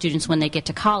much of students when they get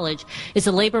to college, is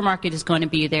the labor market is going to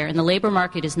be there, and the labor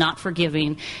market is not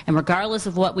forgiving, and regardless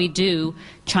of what we do,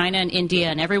 China and India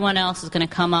and everyone else is going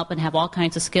to come up and have all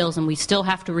kinds of skills, and we still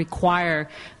have to require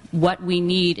what we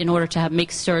need in order to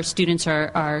make sure students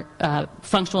are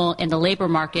functional in the labor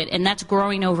market, and that's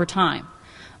growing over time.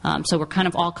 So we're kind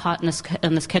of all caught in this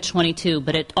catch-22,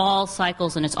 but it all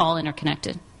cycles and it's all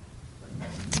interconnected.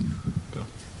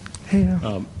 Hey,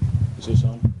 is this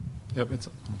on? Yep, it's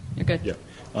on. You're good. Yeah.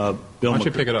 Why don't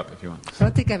you pick it up if you want? I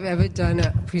don't think I've ever done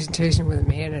a presentation with a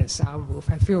man in a sound booth.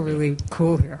 I feel really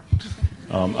cool here.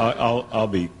 I'll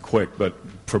be quick, but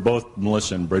for both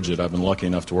Melissa and Bridget, I've been lucky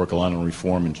enough to work a lot on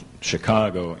reform in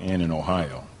Chicago and in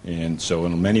Ohio. And so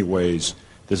in many ways,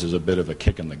 this is a bit of a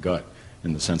kick in the gut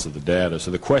in the sense of the data. So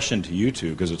the question to you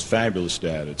two, because it's fabulous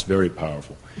data, it's very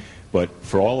powerful, but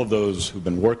for all of those who've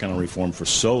been working on reform for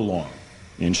so long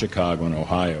in Chicago and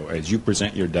Ohio, as you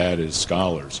present your data as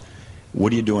scholars,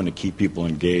 what are you doing to keep people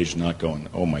engaged, not going,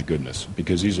 oh my goodness,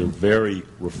 because these are very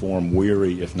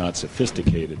reform-weary, if not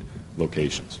sophisticated,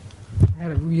 locations. I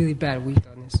had a really bad week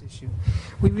on this issue.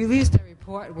 We released a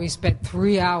report and we spent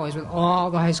 3 hours with all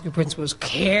the high school principals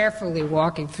carefully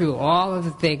walking through all of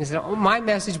the things. And my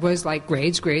message was like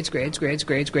grades, grades, grades, grades,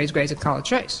 grades, grades, grades, and college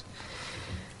choice.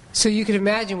 So you can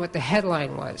imagine what the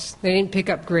headline was. They didn't pick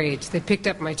up grades. They picked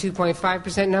up my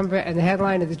 2.5% number, and the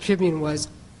headline of the Tribune was,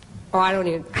 oh, I don't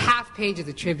even, half page of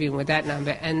the Tribune with that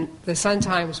number, and the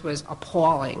Sun-Times was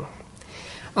appalling.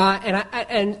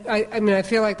 I mean, I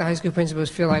feel like the high school principals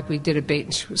feel like we did a bait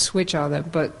and switch on them,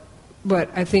 but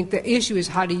I think the issue is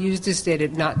how to use this data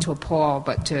not to appall,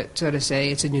 but to sort of say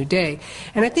it's a new day.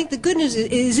 And I think the good news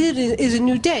is it is a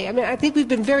new day. I mean, I think we've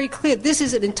been very clear. This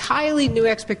is an entirely new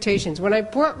expectations. When I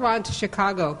brought Ron to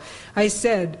Chicago, I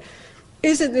said,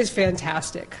 isn't this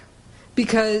fantastic?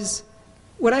 Because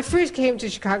when I first came to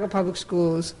Chicago Public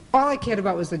Schools, all I cared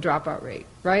about was the dropout rate,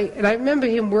 right? And I remember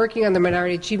him working on the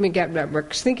Minority Achievement Gap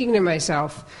Network, thinking to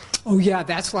myself, oh yeah,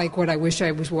 that's like what I wish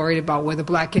I was worried about, whether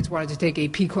black kids wanted to take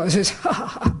AP courses.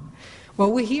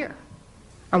 Well, we're here.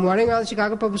 I'm running around the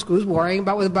Chicago public schools worrying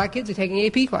about whether black kids are taking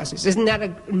AP classes. Isn't that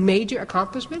a major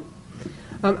accomplishment?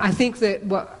 I think that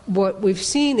what we've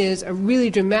seen is a really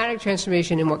dramatic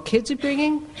transformation in what kids are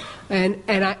bringing, and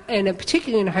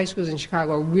particularly in high schools in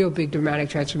Chicago, a real big dramatic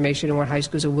transformation in what high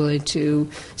schools are willing to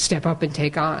step up and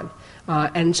take on.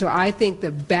 And so I think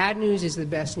the bad news is the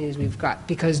best news we've got,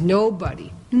 because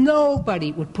nobody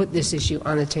would put this issue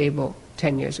on the table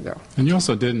 10 years ago. And you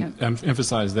also didn't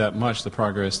emphasize that much the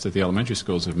progress that the elementary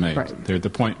schools have made. Right. They're at the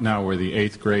point now where the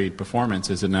 8th grade performance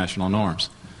is at national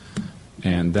norms.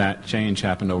 And that change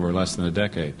happened over less than a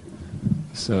decade.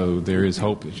 So there is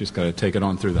hope. It's just got to take it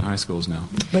on through the high schools now.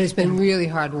 But it's been really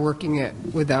hard working it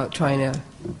without trying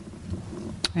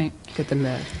to get them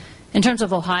mad. In terms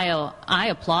of Ohio, I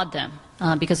applaud them.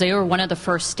 Because they were one of the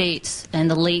first states in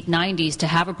the late 90s to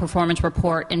have a performance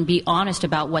report and be honest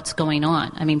about what's going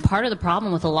on. I mean, part of the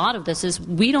problem with a lot of this is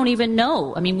we don't even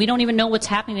know. I mean, we don't even know what's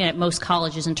happening at most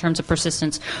colleges in terms of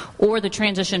persistence or the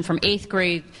transition from 8th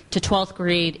grade to 12th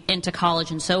grade into college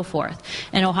and so forth.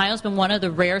 And Ohio's been one of the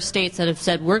rare states that have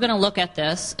said, we're going to look at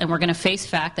this and we're going to face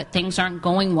fact that things aren't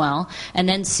going well and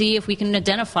then see if we can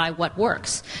identify what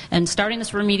works. And starting this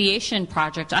remediation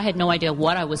project, I had no idea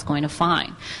what I was going to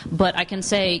find. But I can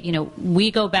say, you know,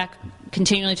 we go back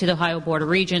continually to the Ohio Board of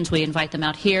Regents. We invite them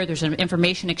out here. There's an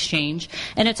information exchange.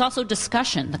 And it's also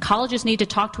discussion. The colleges need to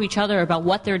talk to each other about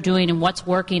what they're doing and what's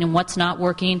working and what's not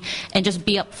working, and just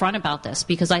be upfront about this.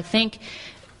 Because I think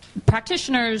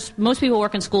practitioners, most people who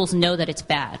work in schools know that it's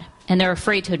bad, and they're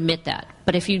afraid to admit that.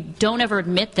 But if you don't ever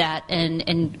admit that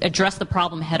and address the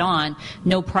problem head on,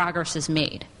 no progress is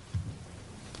made.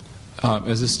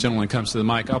 As this gentleman comes to the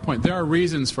mic, I'll point, there are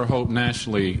reasons for hope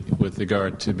nationally with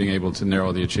regard to being able to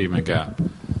narrow the achievement gap.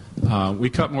 We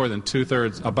cut more than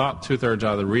about two-thirds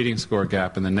out of the reading score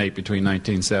gap in the NAEP between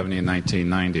 1970 and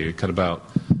 1990. We cut about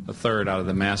a third out of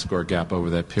the math score gap over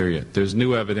that period. There's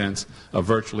new evidence of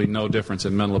virtually no difference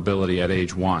in mental ability at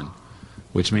age 1,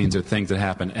 which means there are things that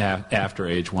happen after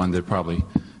age 1 that probably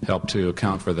help to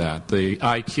account for that. The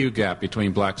IQ gap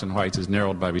between blacks and whites is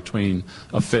narrowed by between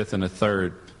a fifth and a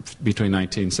third between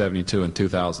 1972 and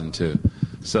 2002.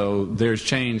 So there's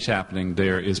change happening.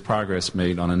 There is progress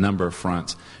made on a number of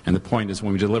fronts. And the point is,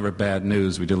 when we deliver bad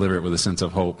news, we deliver it with a sense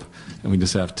of hope. And we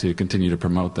just have to continue to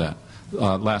promote that.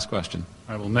 Last question.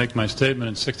 I will make my statement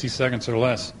in 60 seconds or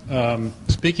less.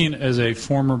 Speaking as a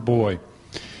former boy,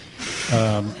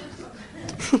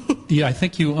 yeah, I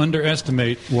think you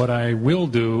underestimate what I will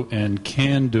do and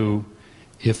can do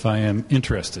if I am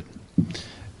interested.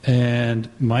 And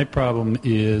my problem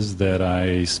is that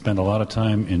I spend a lot of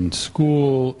time in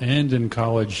school and in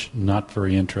college not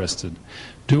very interested.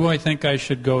 Do I think I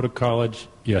should go to college?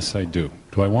 Yes, I do.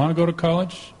 Do I want to go to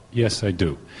college? Yes, I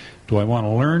do. Do I want to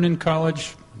learn in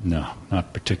college? No,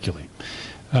 not particularly.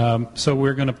 So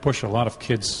we're going to push a lot of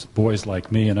kids, boys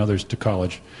like me and others, to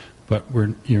college, but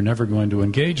you're never going to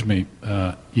engage me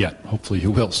yet. Hopefully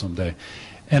you will someday.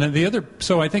 And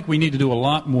so I think we need to do a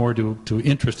lot more to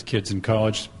interest kids in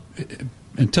college.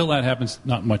 Until that happens,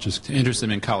 not much is... To interest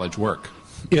them in college work.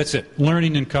 That's it.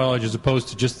 Learning in college as opposed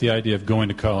to just the idea of going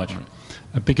to college.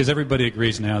 Right. Because everybody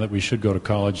agrees now that we should go to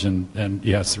college, and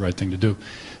yeah, it's the right thing to do.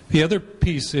 The other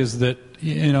piece is that,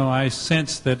 you know, I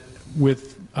sense that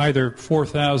with either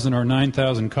 4,000 or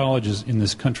 9,000 colleges in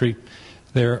this country,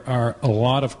 there are a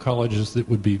lot of colleges that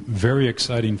would be very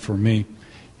exciting for me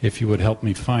if you would help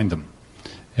me find them.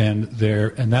 And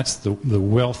that's the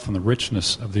wealth and the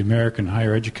richness of the American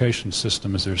higher education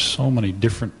system, is there's so many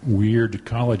different weird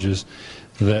colleges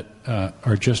that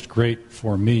are just great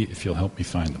for me if you'll help me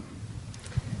find them.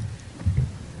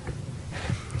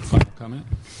 Final comment?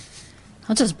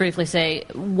 I'll just briefly say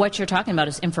what you're talking about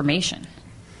is information.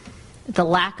 The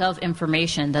lack of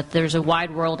information, that there's a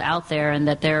wide world out there and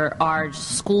that there are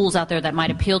schools out there that might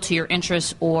appeal to your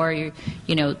interests or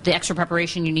you know, the extra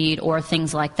preparation you need or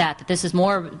things like that. That this is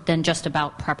more than just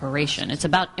about preparation. It's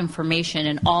about information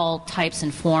in all types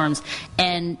and forms.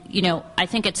 And, you know, I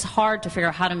think it's hard to figure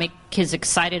out how to make kids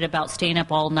excited about staying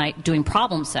up all night doing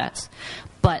problem sets.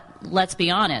 But let's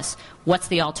be honest, what's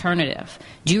the alternative?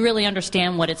 Do you really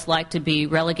understand what it's like to be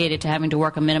relegated to having to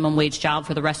work a minimum wage job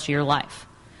for the rest of your life?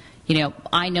 You know,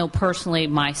 I know personally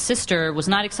my sister was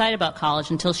not excited about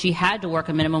college until she had to work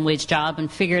a minimum wage job and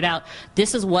figured out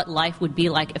this is what life would be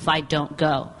like if I don't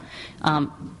go.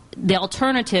 The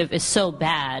alternative is so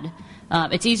bad.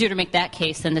 It's easier to make that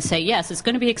case than to say, yes, it's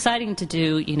going to be exciting to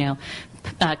do, you know,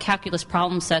 calculus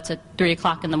problem sets at 3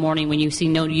 o'clock in the morning when you see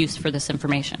no use for this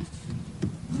information.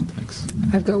 Thanks.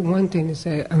 I've got one thing to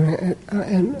say,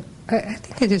 and I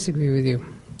think I disagree with you.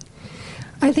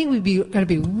 I think we've got to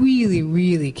be really,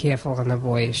 really careful on the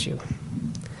boy issue.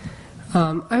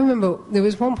 I remember there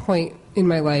was one point in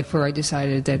my life where I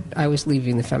decided that I was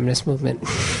leaving the feminist movement.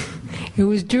 It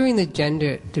was during the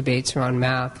gender debates around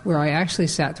math where I actually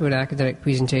sat through an academic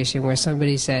presentation where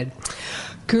somebody said,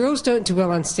 girls don't do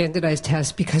well on standardized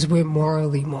tests because we're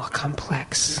morally more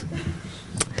complex.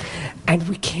 And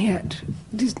we can't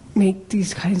just make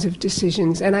these kinds of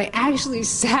decisions. And I actually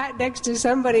sat next to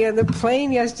somebody on the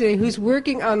plane yesterday who's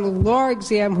working on the law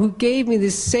exam who gave me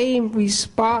the same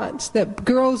response, that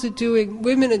girls are doing,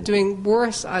 women are doing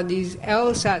worse on these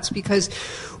LSATs because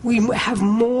we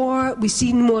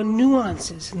see more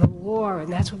nuances in the law,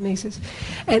 and that's what makes us.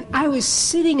 And I was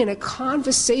sitting in a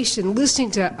conversation listening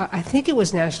to, I think it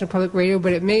was National Public Radio,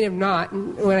 but it may have not.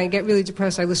 And when I get really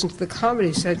depressed, I listen to the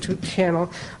Comedy Central channel,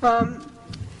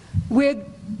 where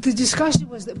the discussion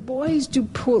was that boys do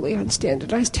poorly on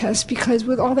standardized tests because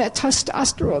with all that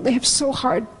testosterone, they have so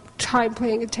hard time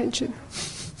paying attention.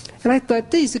 And I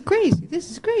thought, this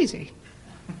is crazy.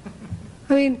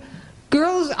 I mean,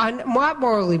 girls are not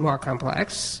morally more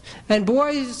complex, and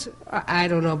boys, I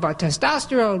don't know about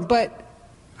testosterone, but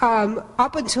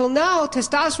up until now,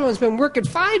 testosterone's been working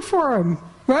fine for them,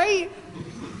 right?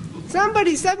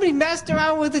 Somebody messed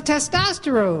around with the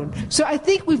testosterone. So I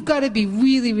think we've got to be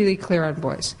really, really clear on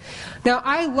boys. Now,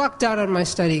 I lucked out on my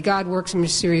study. God works in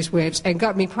mysterious ways and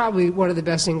got me probably one of the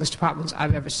best English departments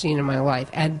I've ever seen in my life.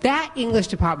 And that English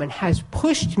department has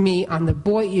pushed me on the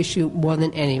boy issue more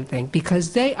than anything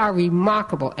because they are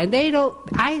remarkable. And they don't,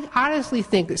 I honestly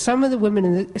think that some of the women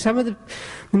and the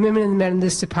women and the men in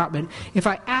this department, if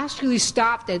I actually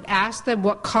stopped and asked them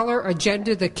what color or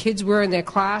gender the kids were in their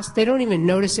class, they don't even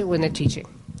notice it when they're teaching.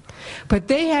 But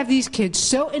they have these kids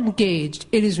so engaged,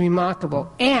 it is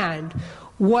remarkable. And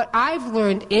what I've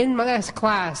learned in my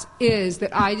class is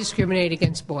that I discriminate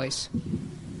against boys.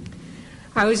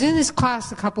 I was in this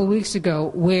class a couple of weeks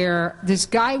ago where this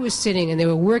guy was sitting and they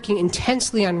were working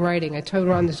intensely on writing. I told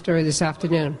Ron the story this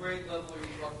afternoon.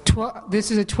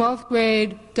 This is a 12th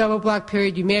grade double block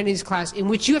period humanities class in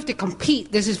which you have to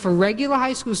compete. This is for regular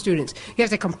high school students. You have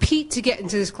to compete to get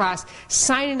into this class,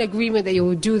 sign an agreement that you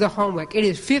will do the homework. It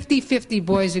is 50-50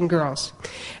 boys and girls.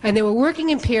 And they were working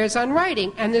in pairs on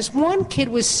writing, and this one kid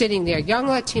was sitting there, young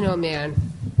Latino man,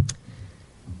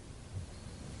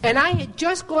 and I had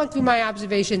just gone through my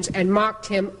observations and marked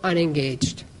him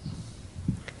unengaged.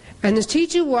 And this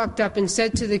teacher walked up and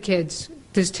said to the kids,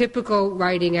 this typical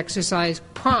writing exercise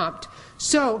prompt,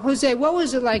 so, Jose, what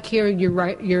was it like hearing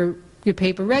your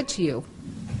paper read to you?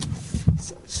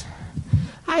 Says,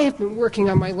 I have been working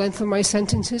on my length of my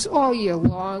sentences all year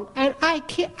long, and I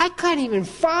can't even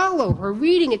follow her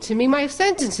reading it to me. My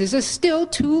sentences are still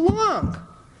too long.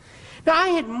 Now, I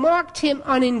had marked him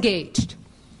unengaged,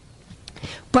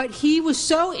 but he was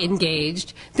so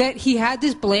engaged that he had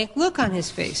this blank look on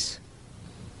his face.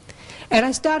 And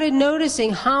I started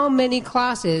noticing how many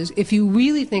classes, if you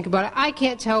really think about it, I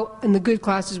can't tell in the good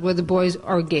classes whether the boys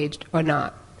are engaged or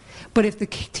not. But if the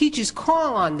teachers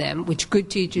call on them, which good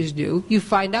teachers do, you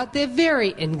find out they're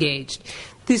very engaged.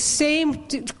 In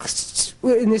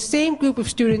the same group of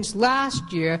students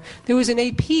last year, there was an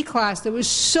AP class that was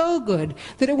so good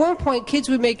that at one point kids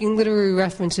were making literary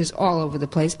references all over the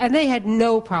place, and they had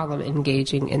no problem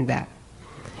engaging in that.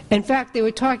 In fact, they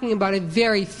were talking about a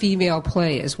very female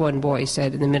play, as one boy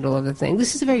said in the middle of the thing.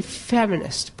 This is a very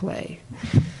feminist play.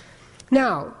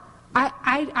 Now,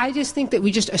 I just think that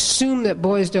we just assume that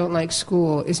boys don't like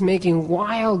school is making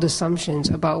wild assumptions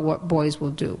about what boys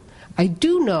will do. I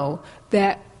do know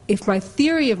that if my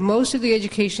theory of most of the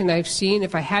education I've seen,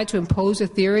 if I had to impose a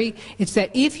theory, it's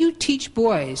that if you teach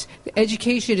boys that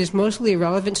education is mostly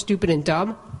irrelevant, stupid, and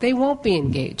dumb, they won't be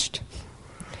engaged.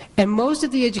 And most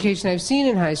of the education I've seen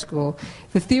in high school,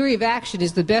 the theory of action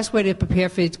is the best way to prepare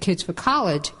for kids for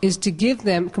college is to give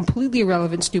them completely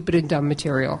irrelevant, stupid, and dumb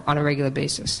material on a regular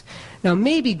basis. Now,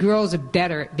 maybe girls are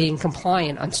better at being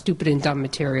compliant on stupid and dumb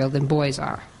material than boys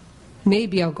are.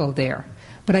 Maybe I'll go there.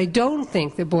 But I don't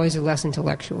think that boys are less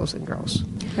intellectuals than girls,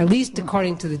 at least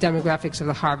according to the demographics of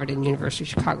the Harvard and University of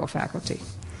Chicago faculty.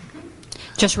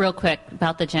 Just real quick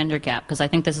about the gender gap, because I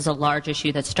think this is a large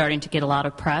issue that's starting to get a lot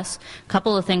of press. A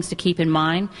couple of things to keep in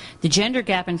mind. The gender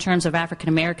gap in terms of African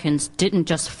Americans didn't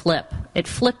just flip. It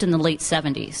flipped in the late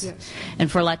 70s. Yes.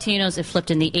 And for Latinos, it flipped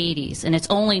in the 80s. And it's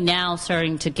only now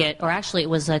starting to get, or actually it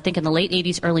was, I think, in the late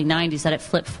 80s, early 90s that it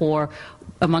flipped for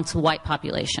amongst the white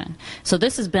population. So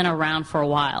this has been around for a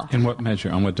while. In what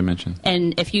measure? On what dimension?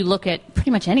 And if you look at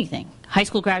pretty much anything, high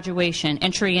school graduation,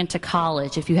 entry into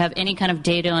college, if you have any kind of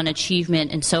data on achievement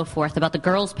and so forth about the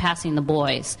girls passing the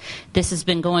boys, this has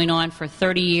been going on for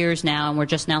 30 years now, and we're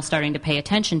just now starting to pay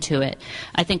attention to it.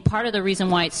 I think part of the reason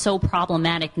why it's so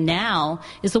problematic now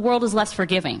is the world is less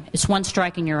forgiving. It's one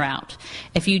strike and you're out.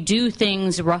 If you do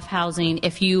things roughhousing,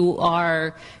 if you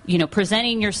are,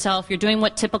 presenting yourself, you're doing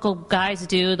what typical guys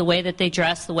do, the way that they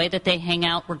dress, the way that they hang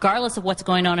out, regardless of what's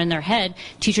going on in their head,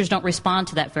 teachers don't respond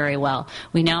to that very well.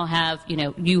 We now have,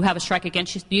 you have a strike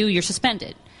against you, you're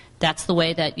suspended. That's the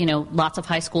way that, lots of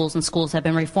high schools and schools have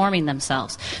been reforming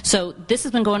themselves. So this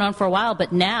has been going on for a while,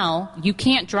 but now you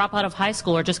can't drop out of high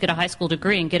school or just get a high school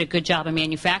degree and get a good job in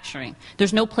manufacturing.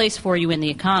 There's no place for you in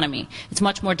the economy. It's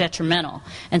much more detrimental.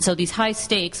 And so these high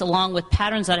stakes, along with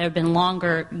patterns that have been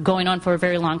going on for a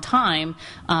very long time,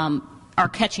 are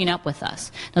catching up with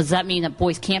us. Does that mean that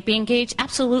boys can't be engaged?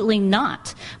 Absolutely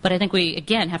not. But I think we,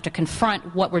 again, have to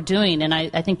confront what we're doing, and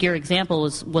I think your example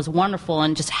was wonderful,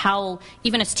 and just how,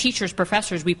 even as teachers,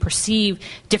 professors, we perceive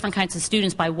different kinds of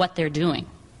students by what they're doing.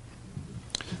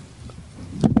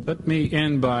 Let me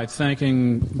end by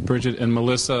thanking Bridget and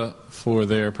Melissa for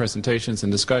their presentations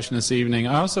and discussion this evening.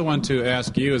 I also want to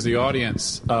ask you as the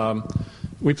audience,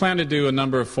 we plan to do a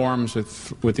number of forums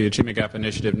with the Achievement Gap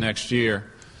Initiative next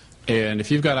year. And if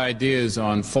you've got ideas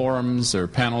on forums or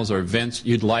panels or events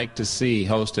you'd like to see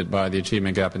hosted by the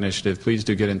Achievement Gap Initiative, please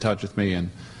do get in touch with me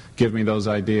and give me those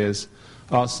ideas.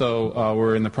 Also,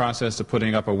 we're in the process of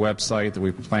putting up a website that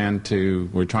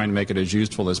we're trying to make it as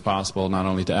useful as possible, not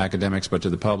only to academics but to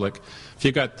the public. If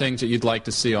you've got things that you'd like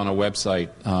to see on a website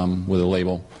with a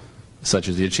label such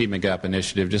as the Achievement Gap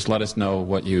Initiative, just let us know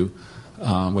what your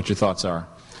thoughts are.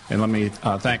 And let me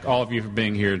thank all of you for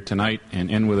being here tonight and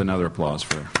end with another applause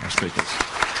for our speakers.